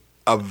give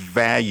a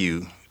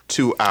value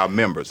to our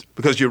members,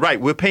 because you're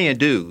right, we're paying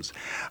dues.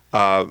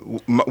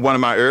 One of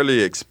my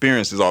early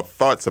experiences or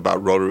thoughts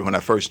about Rotary when I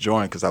first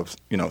joined, because I was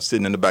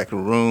sitting in the back of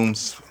the room,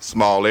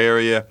 small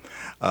area.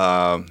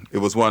 It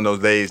was one of those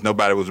days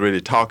nobody was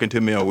really talking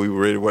to me, or we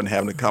really wasn't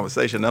having a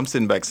conversation. And I'm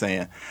sitting back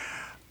saying,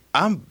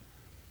 I'm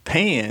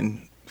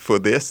paying for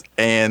this,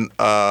 and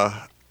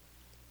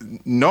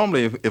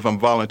normally if I'm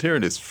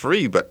volunteering, it's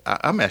free, but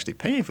I'm actually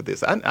paying for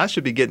this. I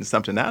should be getting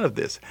something out of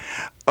this.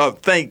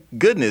 Thank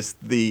goodness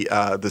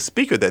the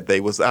speaker that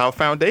day was our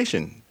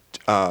foundation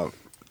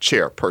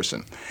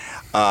chairperson.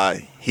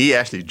 He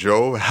actually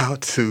drove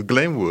out to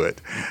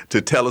Glenwood to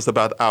tell us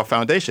about our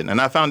foundation.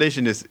 And our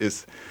foundation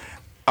is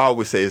I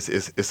always say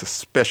it's a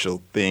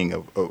special thing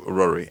of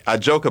Rotary. I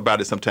joke about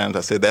it sometimes.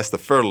 I say that's the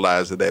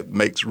fertilizer that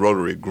makes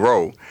Rotary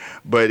grow,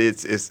 but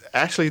it's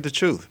actually the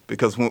truth,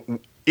 because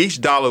each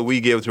dollar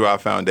we give to our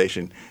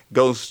foundation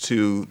goes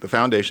to the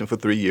foundation for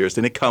 3 years,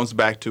 then it comes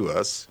back to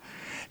us,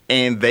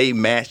 and they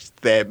match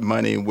that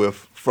money with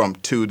from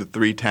 2 to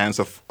 3 times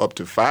or up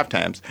to 5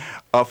 times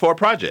for a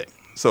project.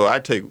 So I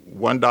take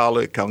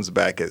 $1, it comes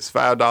back as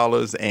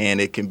 $5, and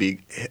it can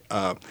be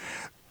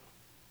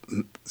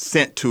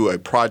sent to a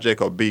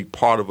project or be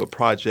part of a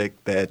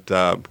project that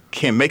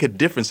can make a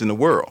difference in the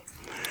world.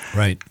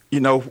 Right. You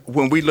know,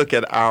 when we look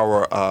at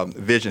our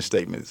vision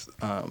statements,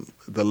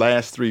 the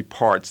last 3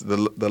 parts,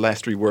 the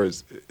last 3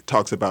 words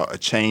talks about a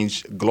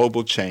change,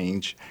 global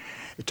change.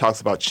 It talks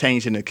about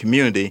change in the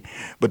community.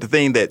 But the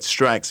thing that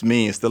strikes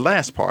me is the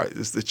last part,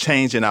 is the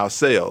change in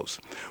ourselves.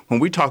 When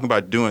we're talking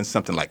about doing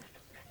something like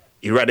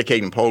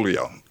eradicating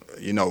polio,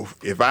 you know,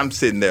 if I'm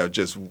sitting there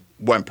just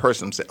one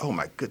person, I'm saying, oh,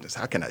 my goodness,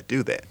 how can I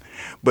do that?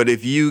 But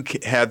if you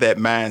have that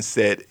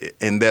mindset,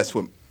 and that's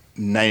what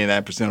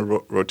 99% of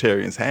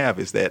Rotarians have,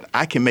 is that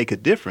I can make a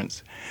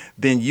difference,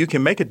 then you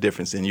can make a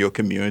difference in your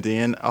community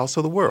and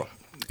also the world.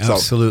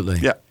 Absolutely.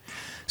 So, yeah.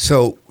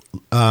 So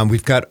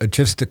we've got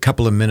just a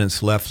couple of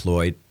minutes left,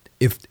 Lloyd.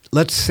 If,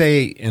 let's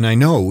say, and I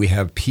know we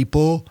have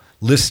people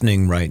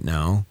listening right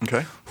now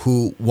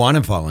who want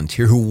to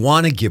volunteer, who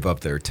want to give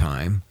up their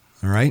time,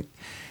 all right?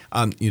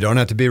 You don't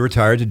have to be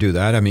retired to do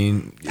that. I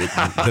mean,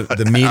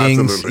 the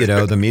meetings, you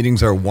know, the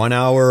meetings are 1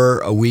 hour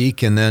a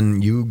week, and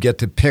then you get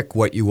to pick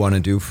what you want to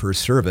do for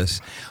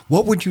service.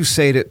 What would you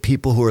say to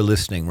people who are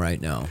listening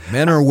right now,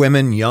 men or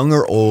women, young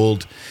or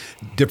old,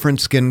 different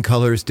skin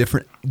colors,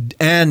 different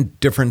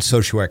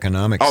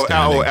socioeconomic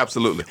standing? Oh,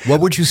 absolutely.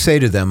 What would you say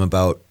to them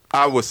about?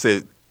 I would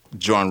say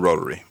join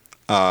Rotary.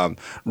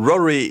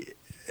 Rotary,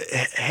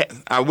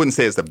 I wouldn't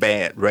say it's a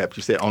bad rep.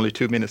 You said only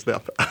 2 minutes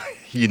left.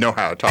 You know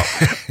how to talk.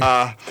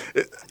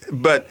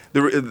 But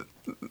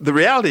the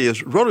reality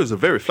is Rotary is a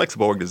very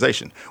flexible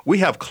organization. We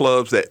have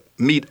clubs that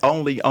meet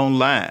only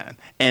online,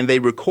 and they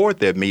record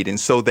their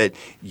meetings so that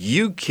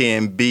you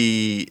can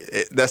be,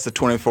 that's a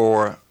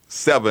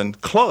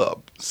 24/7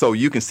 club, so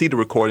you can see the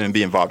recording and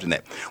be involved in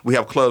that. We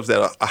have clubs that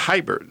are a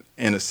hybrid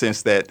in a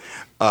sense that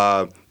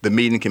the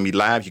meeting can be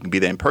live, you can be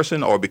there in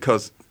person, or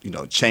because, you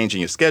know,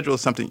 changing your schedule or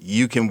something,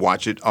 you can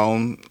watch it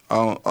on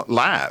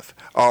live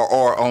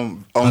or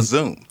on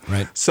Zoom.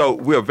 Right. So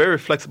we're a very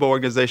flexible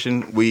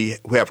organization. We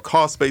have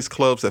cause-based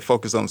clubs that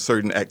focus on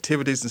certain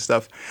activities and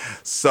stuff.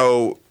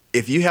 So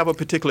if you have a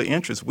particular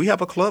interest, we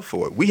have a club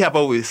for it. We have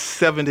over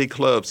 70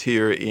 clubs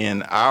here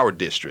in our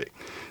district.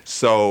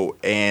 So,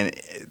 and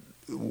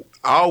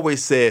I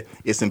always said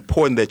it's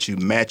important that you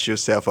match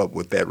yourself up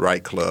with that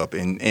right club,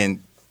 and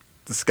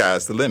the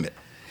sky's the limit.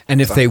 And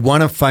if they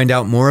want to find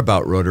out more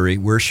about Rotary,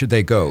 where should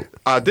they go?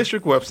 Our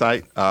district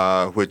website,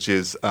 which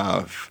is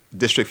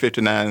District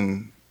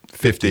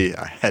 5950.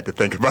 I had to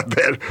think about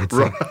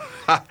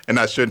that, and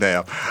I shouldn't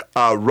have.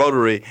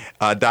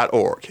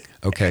 Rotary.org.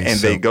 Okay. And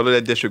they go to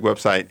that district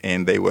website,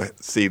 and they will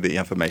see the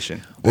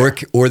information.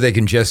 Or they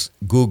can just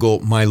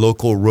Google my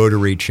local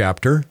Rotary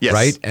chapter, yes.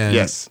 right? And,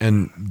 yes.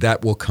 And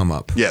that will come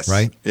up, yes.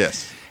 right?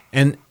 Yes.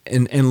 And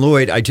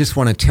Lloyd, I just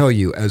want to tell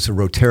you, as a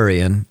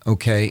Rotarian,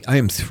 okay, I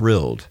am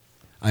thrilled.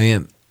 I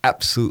am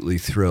absolutely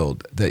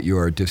thrilled that you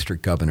are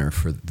district governor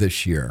for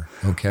this year,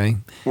 okay?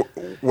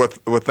 Well,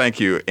 thank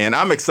you. And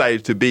I'm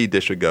excited to be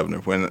district governor.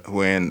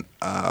 When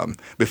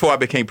before I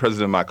became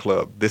president of my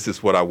club, this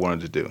is what I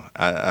wanted to do.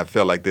 I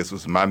felt like this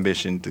was my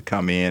mission, to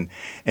come in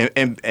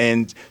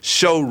and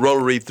show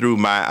Rotary through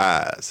my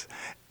eyes.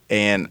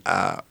 And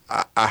I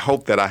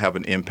hope that I have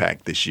an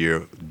impact this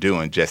year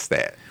doing just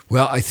that.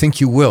 Well, I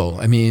think you will.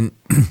 I mean,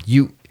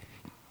 you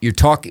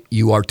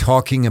are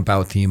talking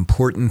about the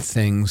important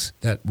things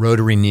that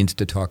Rotary needs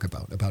to talk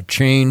about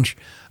change,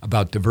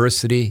 about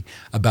diversity,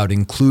 about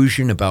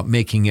inclusion, about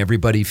making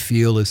everybody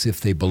feel as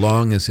if they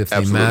belong, as if they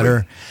Absolutely.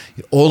 matter.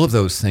 All of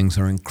those things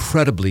are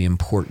incredibly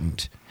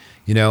important.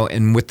 You know,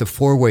 and with the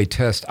 4-way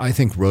test, I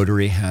think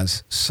Rotary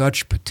has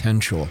such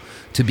potential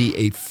to be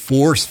a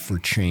force for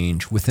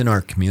change within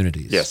our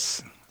communities.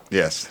 Yes,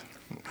 yes.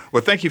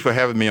 Well, thank you for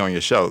having me on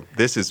your show.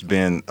 This has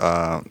been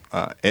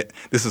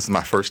this is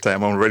my first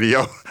time on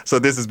radio, so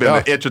this has been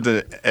an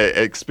interesting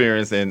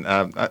experience, and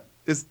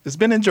it's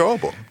been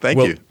enjoyable. Thank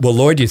you. Well,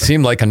 Lloyd, you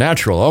seem like a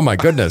natural. Oh my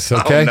goodness.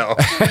 Okay. Oh,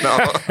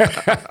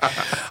 no.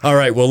 All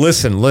right. Well,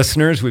 listen,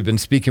 listeners, we've been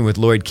speaking with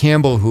Lloyd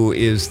Campbell, who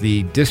is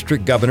the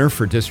district governor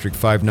for District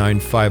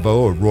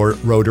 5950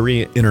 of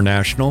Rotary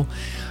International.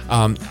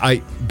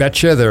 I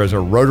bet you there is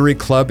a Rotary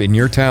Club in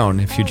your town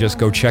if you just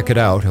go check it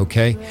out.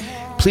 Okay.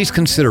 Please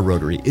consider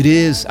Rotary. It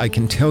is, I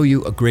can tell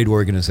you, a great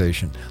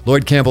organization.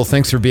 Lloyd Campbell,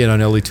 thanks for being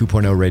on Ellie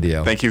 2.0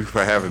 Radio. Thank you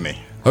for having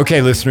me.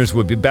 Okay, listeners,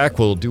 we'll be back.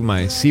 We'll do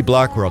my C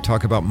block where I'll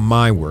talk about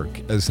my work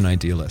as an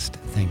idealist.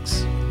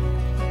 Thanks.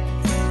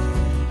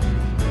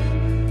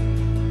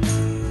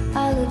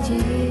 I looked at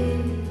you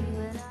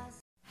and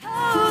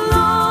how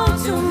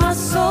long till my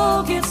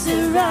soul gets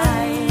it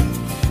right?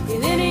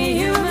 Will any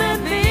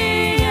human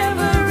being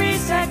ever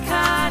reach that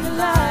kind of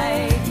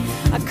light?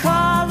 I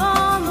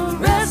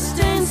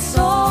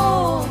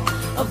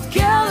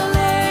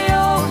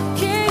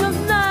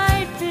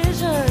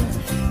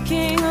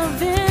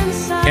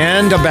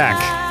And I'm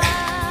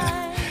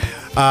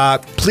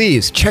back.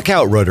 Please check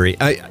out Rotary.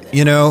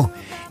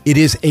 It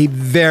is a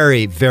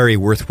very, very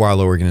worthwhile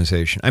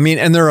organization. I mean,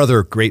 and there are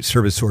other great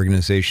service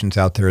organizations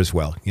out there as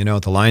well.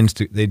 The Lions,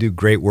 they do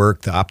great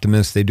work. The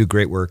Optimists, they do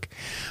great work.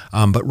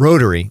 But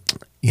Rotary,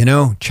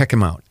 check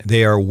them out.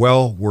 They are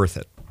well worth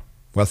it.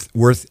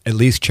 Worth at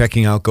least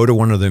checking out. Go to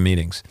one of their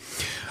meetings.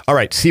 All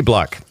right, C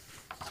Block.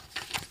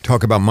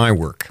 Talk about my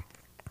work.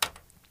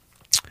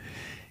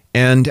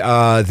 And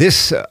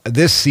this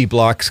C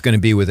Block is going to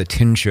be with a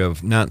tinge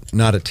of, not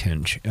a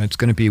tinge, it's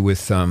going to be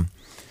with a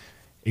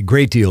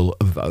great deal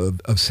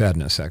of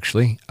sadness,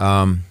 actually.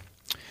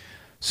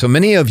 So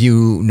many of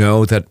you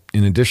know that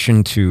in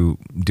addition to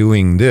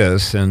doing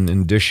this, and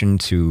in addition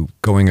to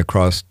going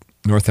across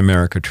North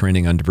America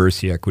training on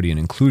diversity, equity, and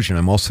inclusion,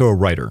 I'm also a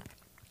writer.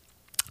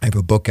 I have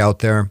a book out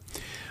there.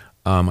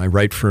 I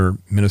write for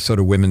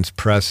Minnesota Women's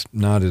Press,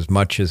 not as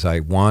much as I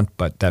want,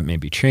 but that may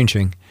be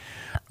changing.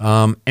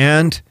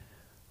 And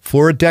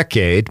for a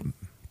decade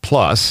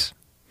plus,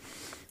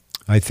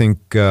 I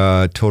think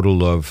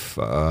total of,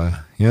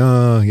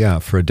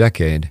 for a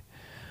decade,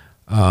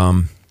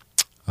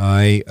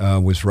 I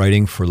was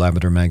writing for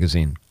Lavender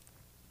Magazine.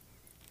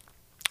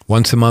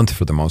 Once a month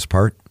for the most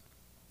part.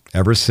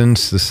 Ever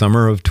since the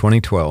summer of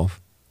 2012,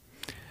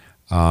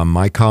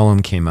 my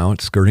column came out,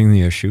 Skirting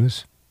the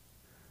Issues,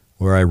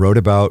 where I wrote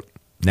about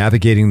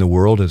navigating the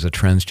world as a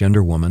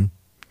transgender woman,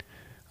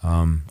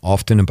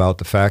 often about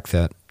the fact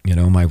that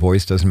my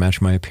voice doesn't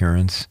match my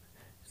appearance,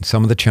 and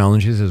some of the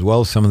challenges as well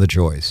as some of the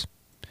joys.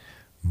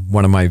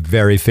 One of my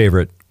very,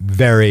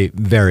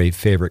 very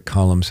favorite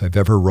columns I've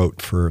ever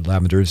wrote for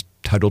Lavender is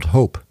titled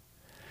Hope,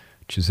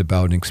 which is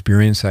about an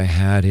experience I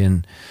had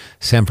in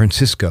San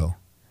Francisco,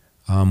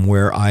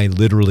 where I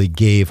literally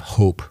gave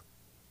hope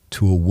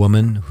to a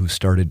woman who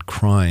started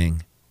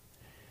crying,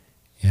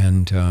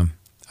 and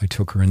I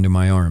took her into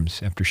my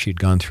arms after she'd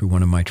gone through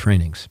one of my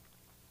trainings.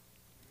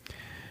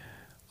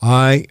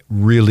 I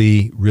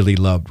really, really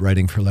loved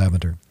writing for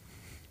Lavender.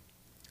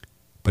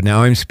 But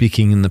now I'm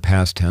speaking in the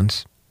past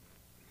tense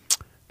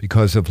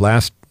because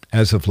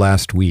as of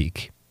last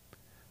week,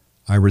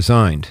 I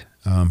resigned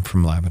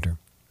from Lavender.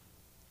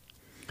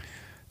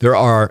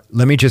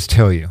 Let me just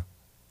tell you,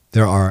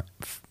 there are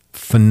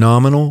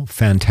phenomenal,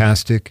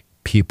 fantastic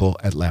people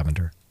at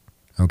Lavender.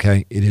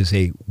 Okay? It is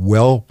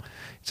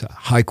it's a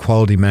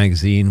high-quality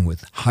magazine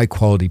with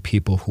high-quality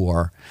people who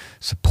are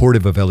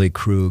supportive of Ellie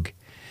Krug.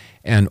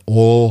 And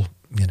all,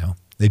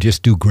 they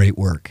just do great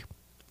work.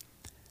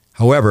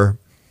 However,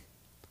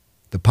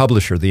 the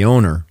publisher, the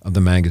owner of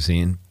the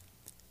magazine,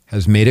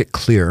 has made it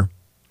clear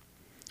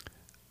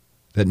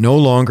that no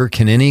longer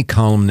can any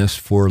columnist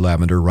for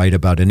Lavender write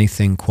about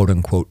anything,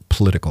 quote-unquote,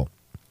 political.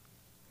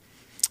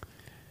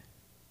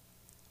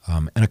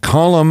 And a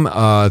column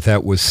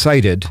that was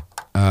cited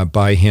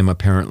by him,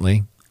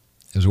 apparently,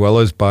 as well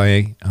as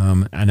by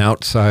an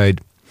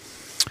outside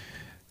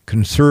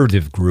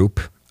conservative group,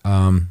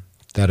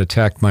 that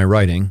attacked my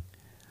writing.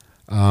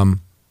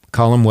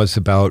 Column was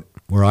about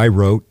where I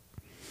wrote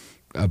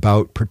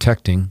about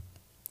protecting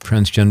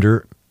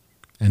transgender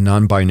and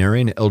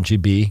non-binary and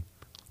LGBT,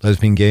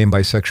 lesbian, gay, and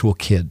bisexual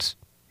kids.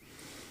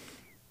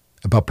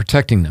 About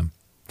protecting them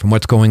from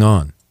what's going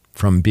on,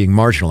 from being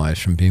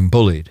marginalized, from being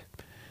bullied.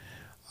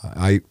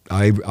 I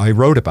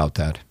wrote about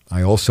that.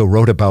 I also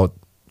wrote about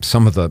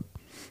some of the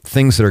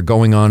things that are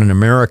going on in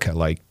America,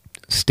 like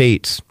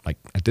states, like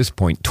at this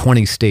point,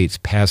 20 states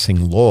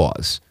passing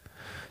laws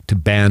to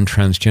ban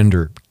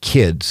transgender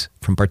kids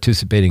from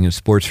participating in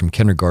sports from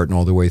kindergarten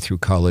all the way through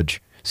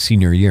college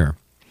senior year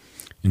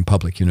in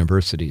public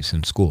universities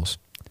and schools.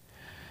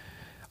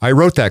 I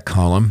wrote that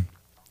column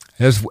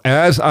as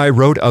I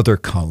wrote other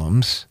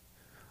columns,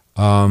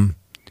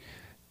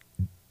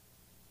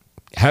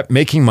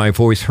 making my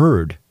voice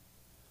heard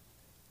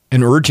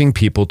and urging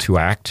people to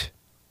act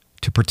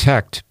to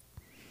protect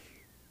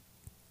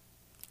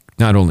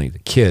not only the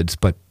kids,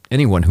 but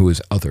anyone who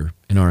is other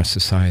in our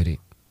society.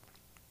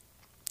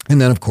 And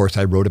then, of course,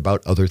 I wrote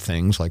about other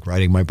things like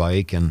riding my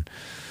bike and,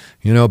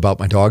 about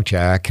my dog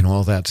Jack and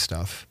all that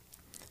stuff.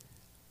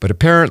 But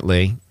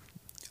apparently,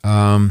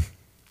 Lavender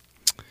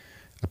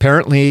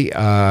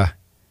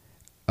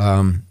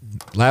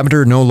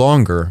no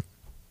longer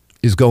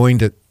is going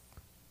to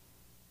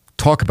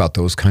talk about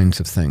those kinds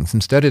of things.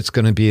 Instead, it's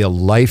going to be a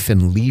life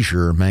and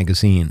leisure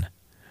magazine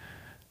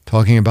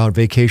talking about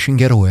vacation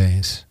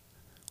getaways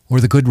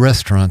or the good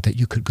restaurant that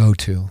you could go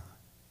to.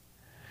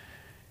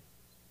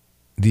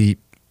 The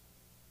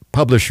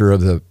publisher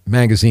of the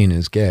magazine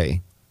is gay.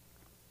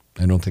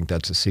 I don't think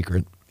that's a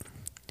secret.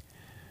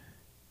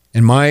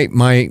 And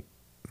my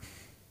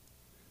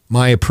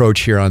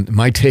approach here,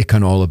 my take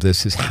on all of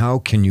this is, how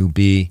can you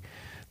be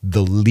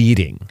the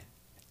leading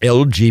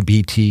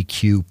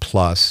LGBTQ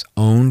plus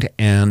owned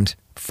and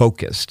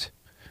focused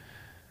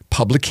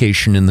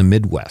publication in the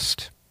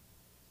Midwest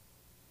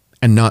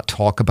and not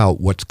talk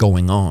about what's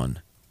going on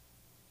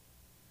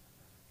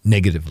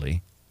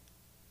negatively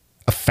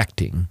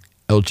affecting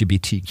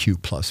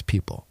LGBTQ plus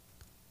people?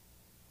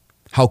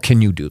 How can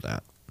you do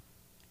that?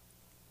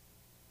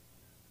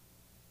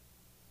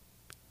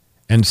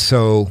 And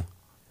so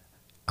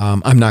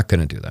I'm not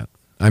going to do that.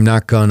 I'm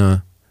not going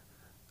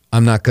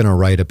to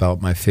write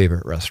about my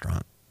favorite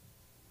restaurant.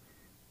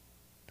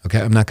 Okay,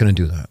 I'm not going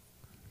to do that.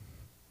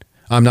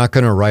 I'm not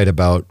going to write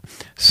about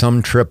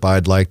some trip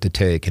I'd like to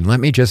take. And let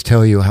me just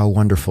tell you how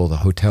wonderful the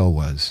hotel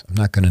was. I'm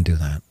not going to do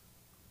that.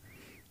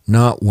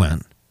 Not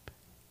when,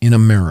 in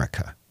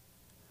America,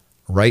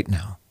 right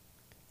now,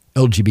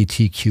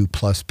 LGBTQ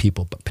plus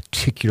people, but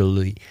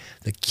particularly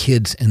the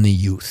kids and the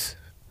youth,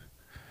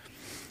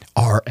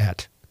 are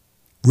at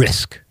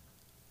risk,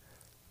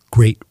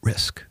 great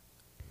risk.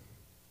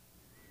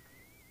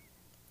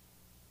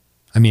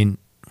 I mean,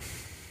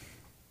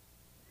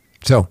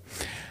 so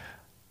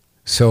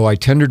I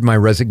tendered my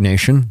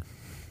resignation.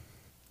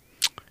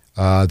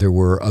 There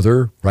were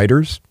other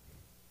writers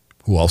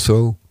who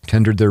also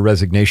tendered their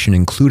resignation,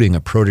 including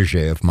a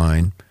protege of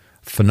mine,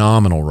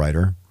 phenomenal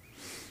writer,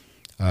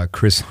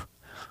 Chris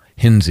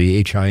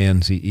Hinze,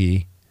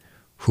 Hinze,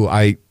 who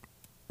I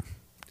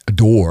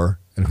adore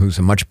and who's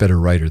a much better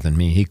writer than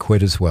me. He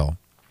quit as well.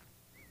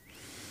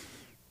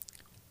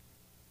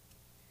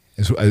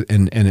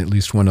 And at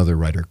least one other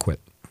writer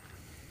quit.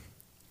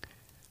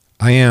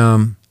 I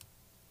am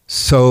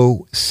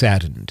so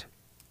saddened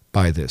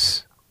by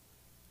this.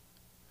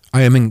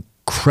 I am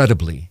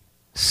incredibly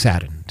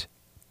saddened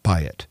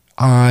by it.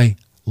 I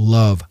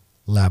love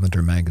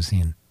Lavender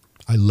Magazine.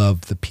 I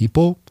love the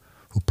people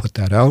who put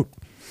that out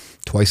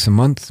twice a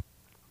month.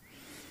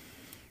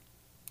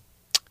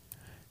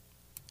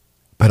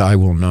 But I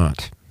will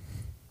not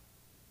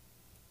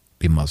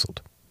be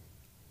muzzled.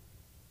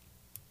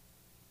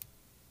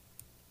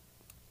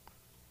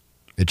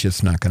 It's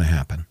just not going to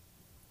happen.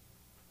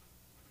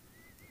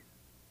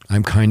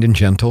 I'm kind and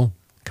gentle,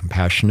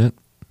 compassionate,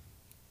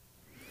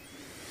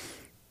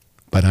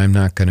 but I'm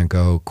not going to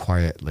go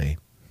quietly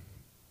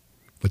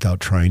without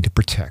trying to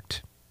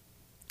protect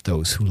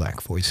those who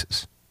lack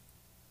voices.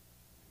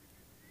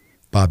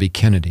 Bobby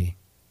Kennedy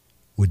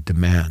would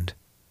demand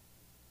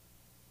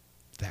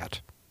that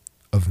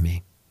of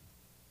me,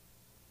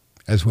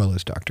 as well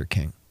as Dr.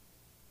 King.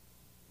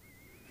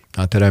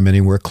 Not that I'm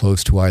anywhere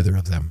close to either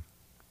of them.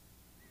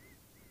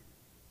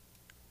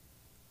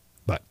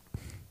 But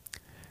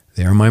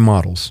they are my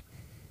models,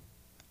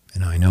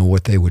 and I know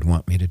what they would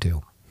want me to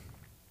do.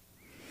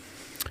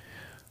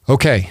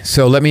 Okay,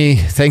 so let me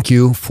thank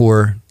you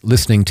for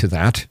listening to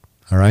that,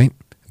 all right?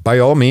 By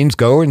all means,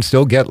 go and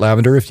still get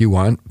Lavender if you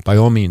want, by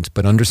all means,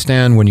 but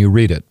understand when you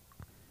read it,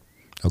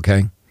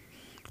 okay?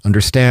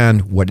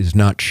 Understand what is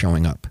not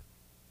showing up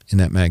in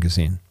that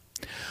magazine.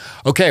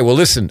 Okay, well,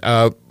 listen,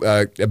 a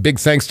big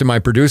thanks to my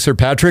producer,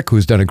 Patrick,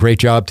 who's done a great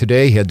job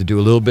today. He had to do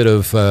a little bit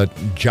of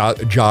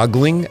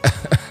joggling.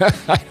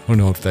 I don't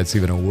know if that's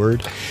even a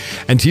word.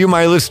 And to you,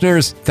 my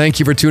listeners, thank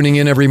you for tuning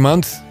in every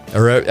month,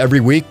 or every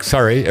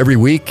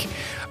week.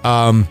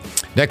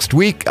 Next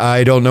week,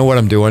 I don't know what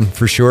I'm doing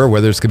for sure,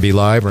 whether it's going to be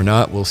live or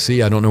not. We'll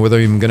see. I don't know whether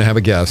I'm even going to have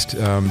a guest.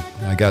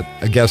 I got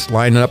a guest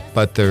lined up,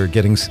 but they're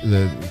got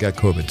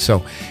COVID.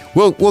 So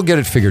we'll get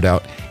it figured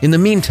out. In the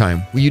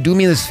meantime, will you do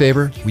me this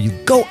favor? Will you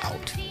go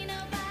out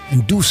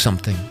and do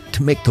something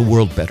to make the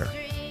world better?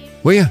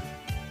 Will you?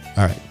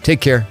 All right. Take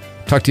care.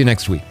 Talk to you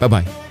next week.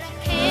 Bye-bye.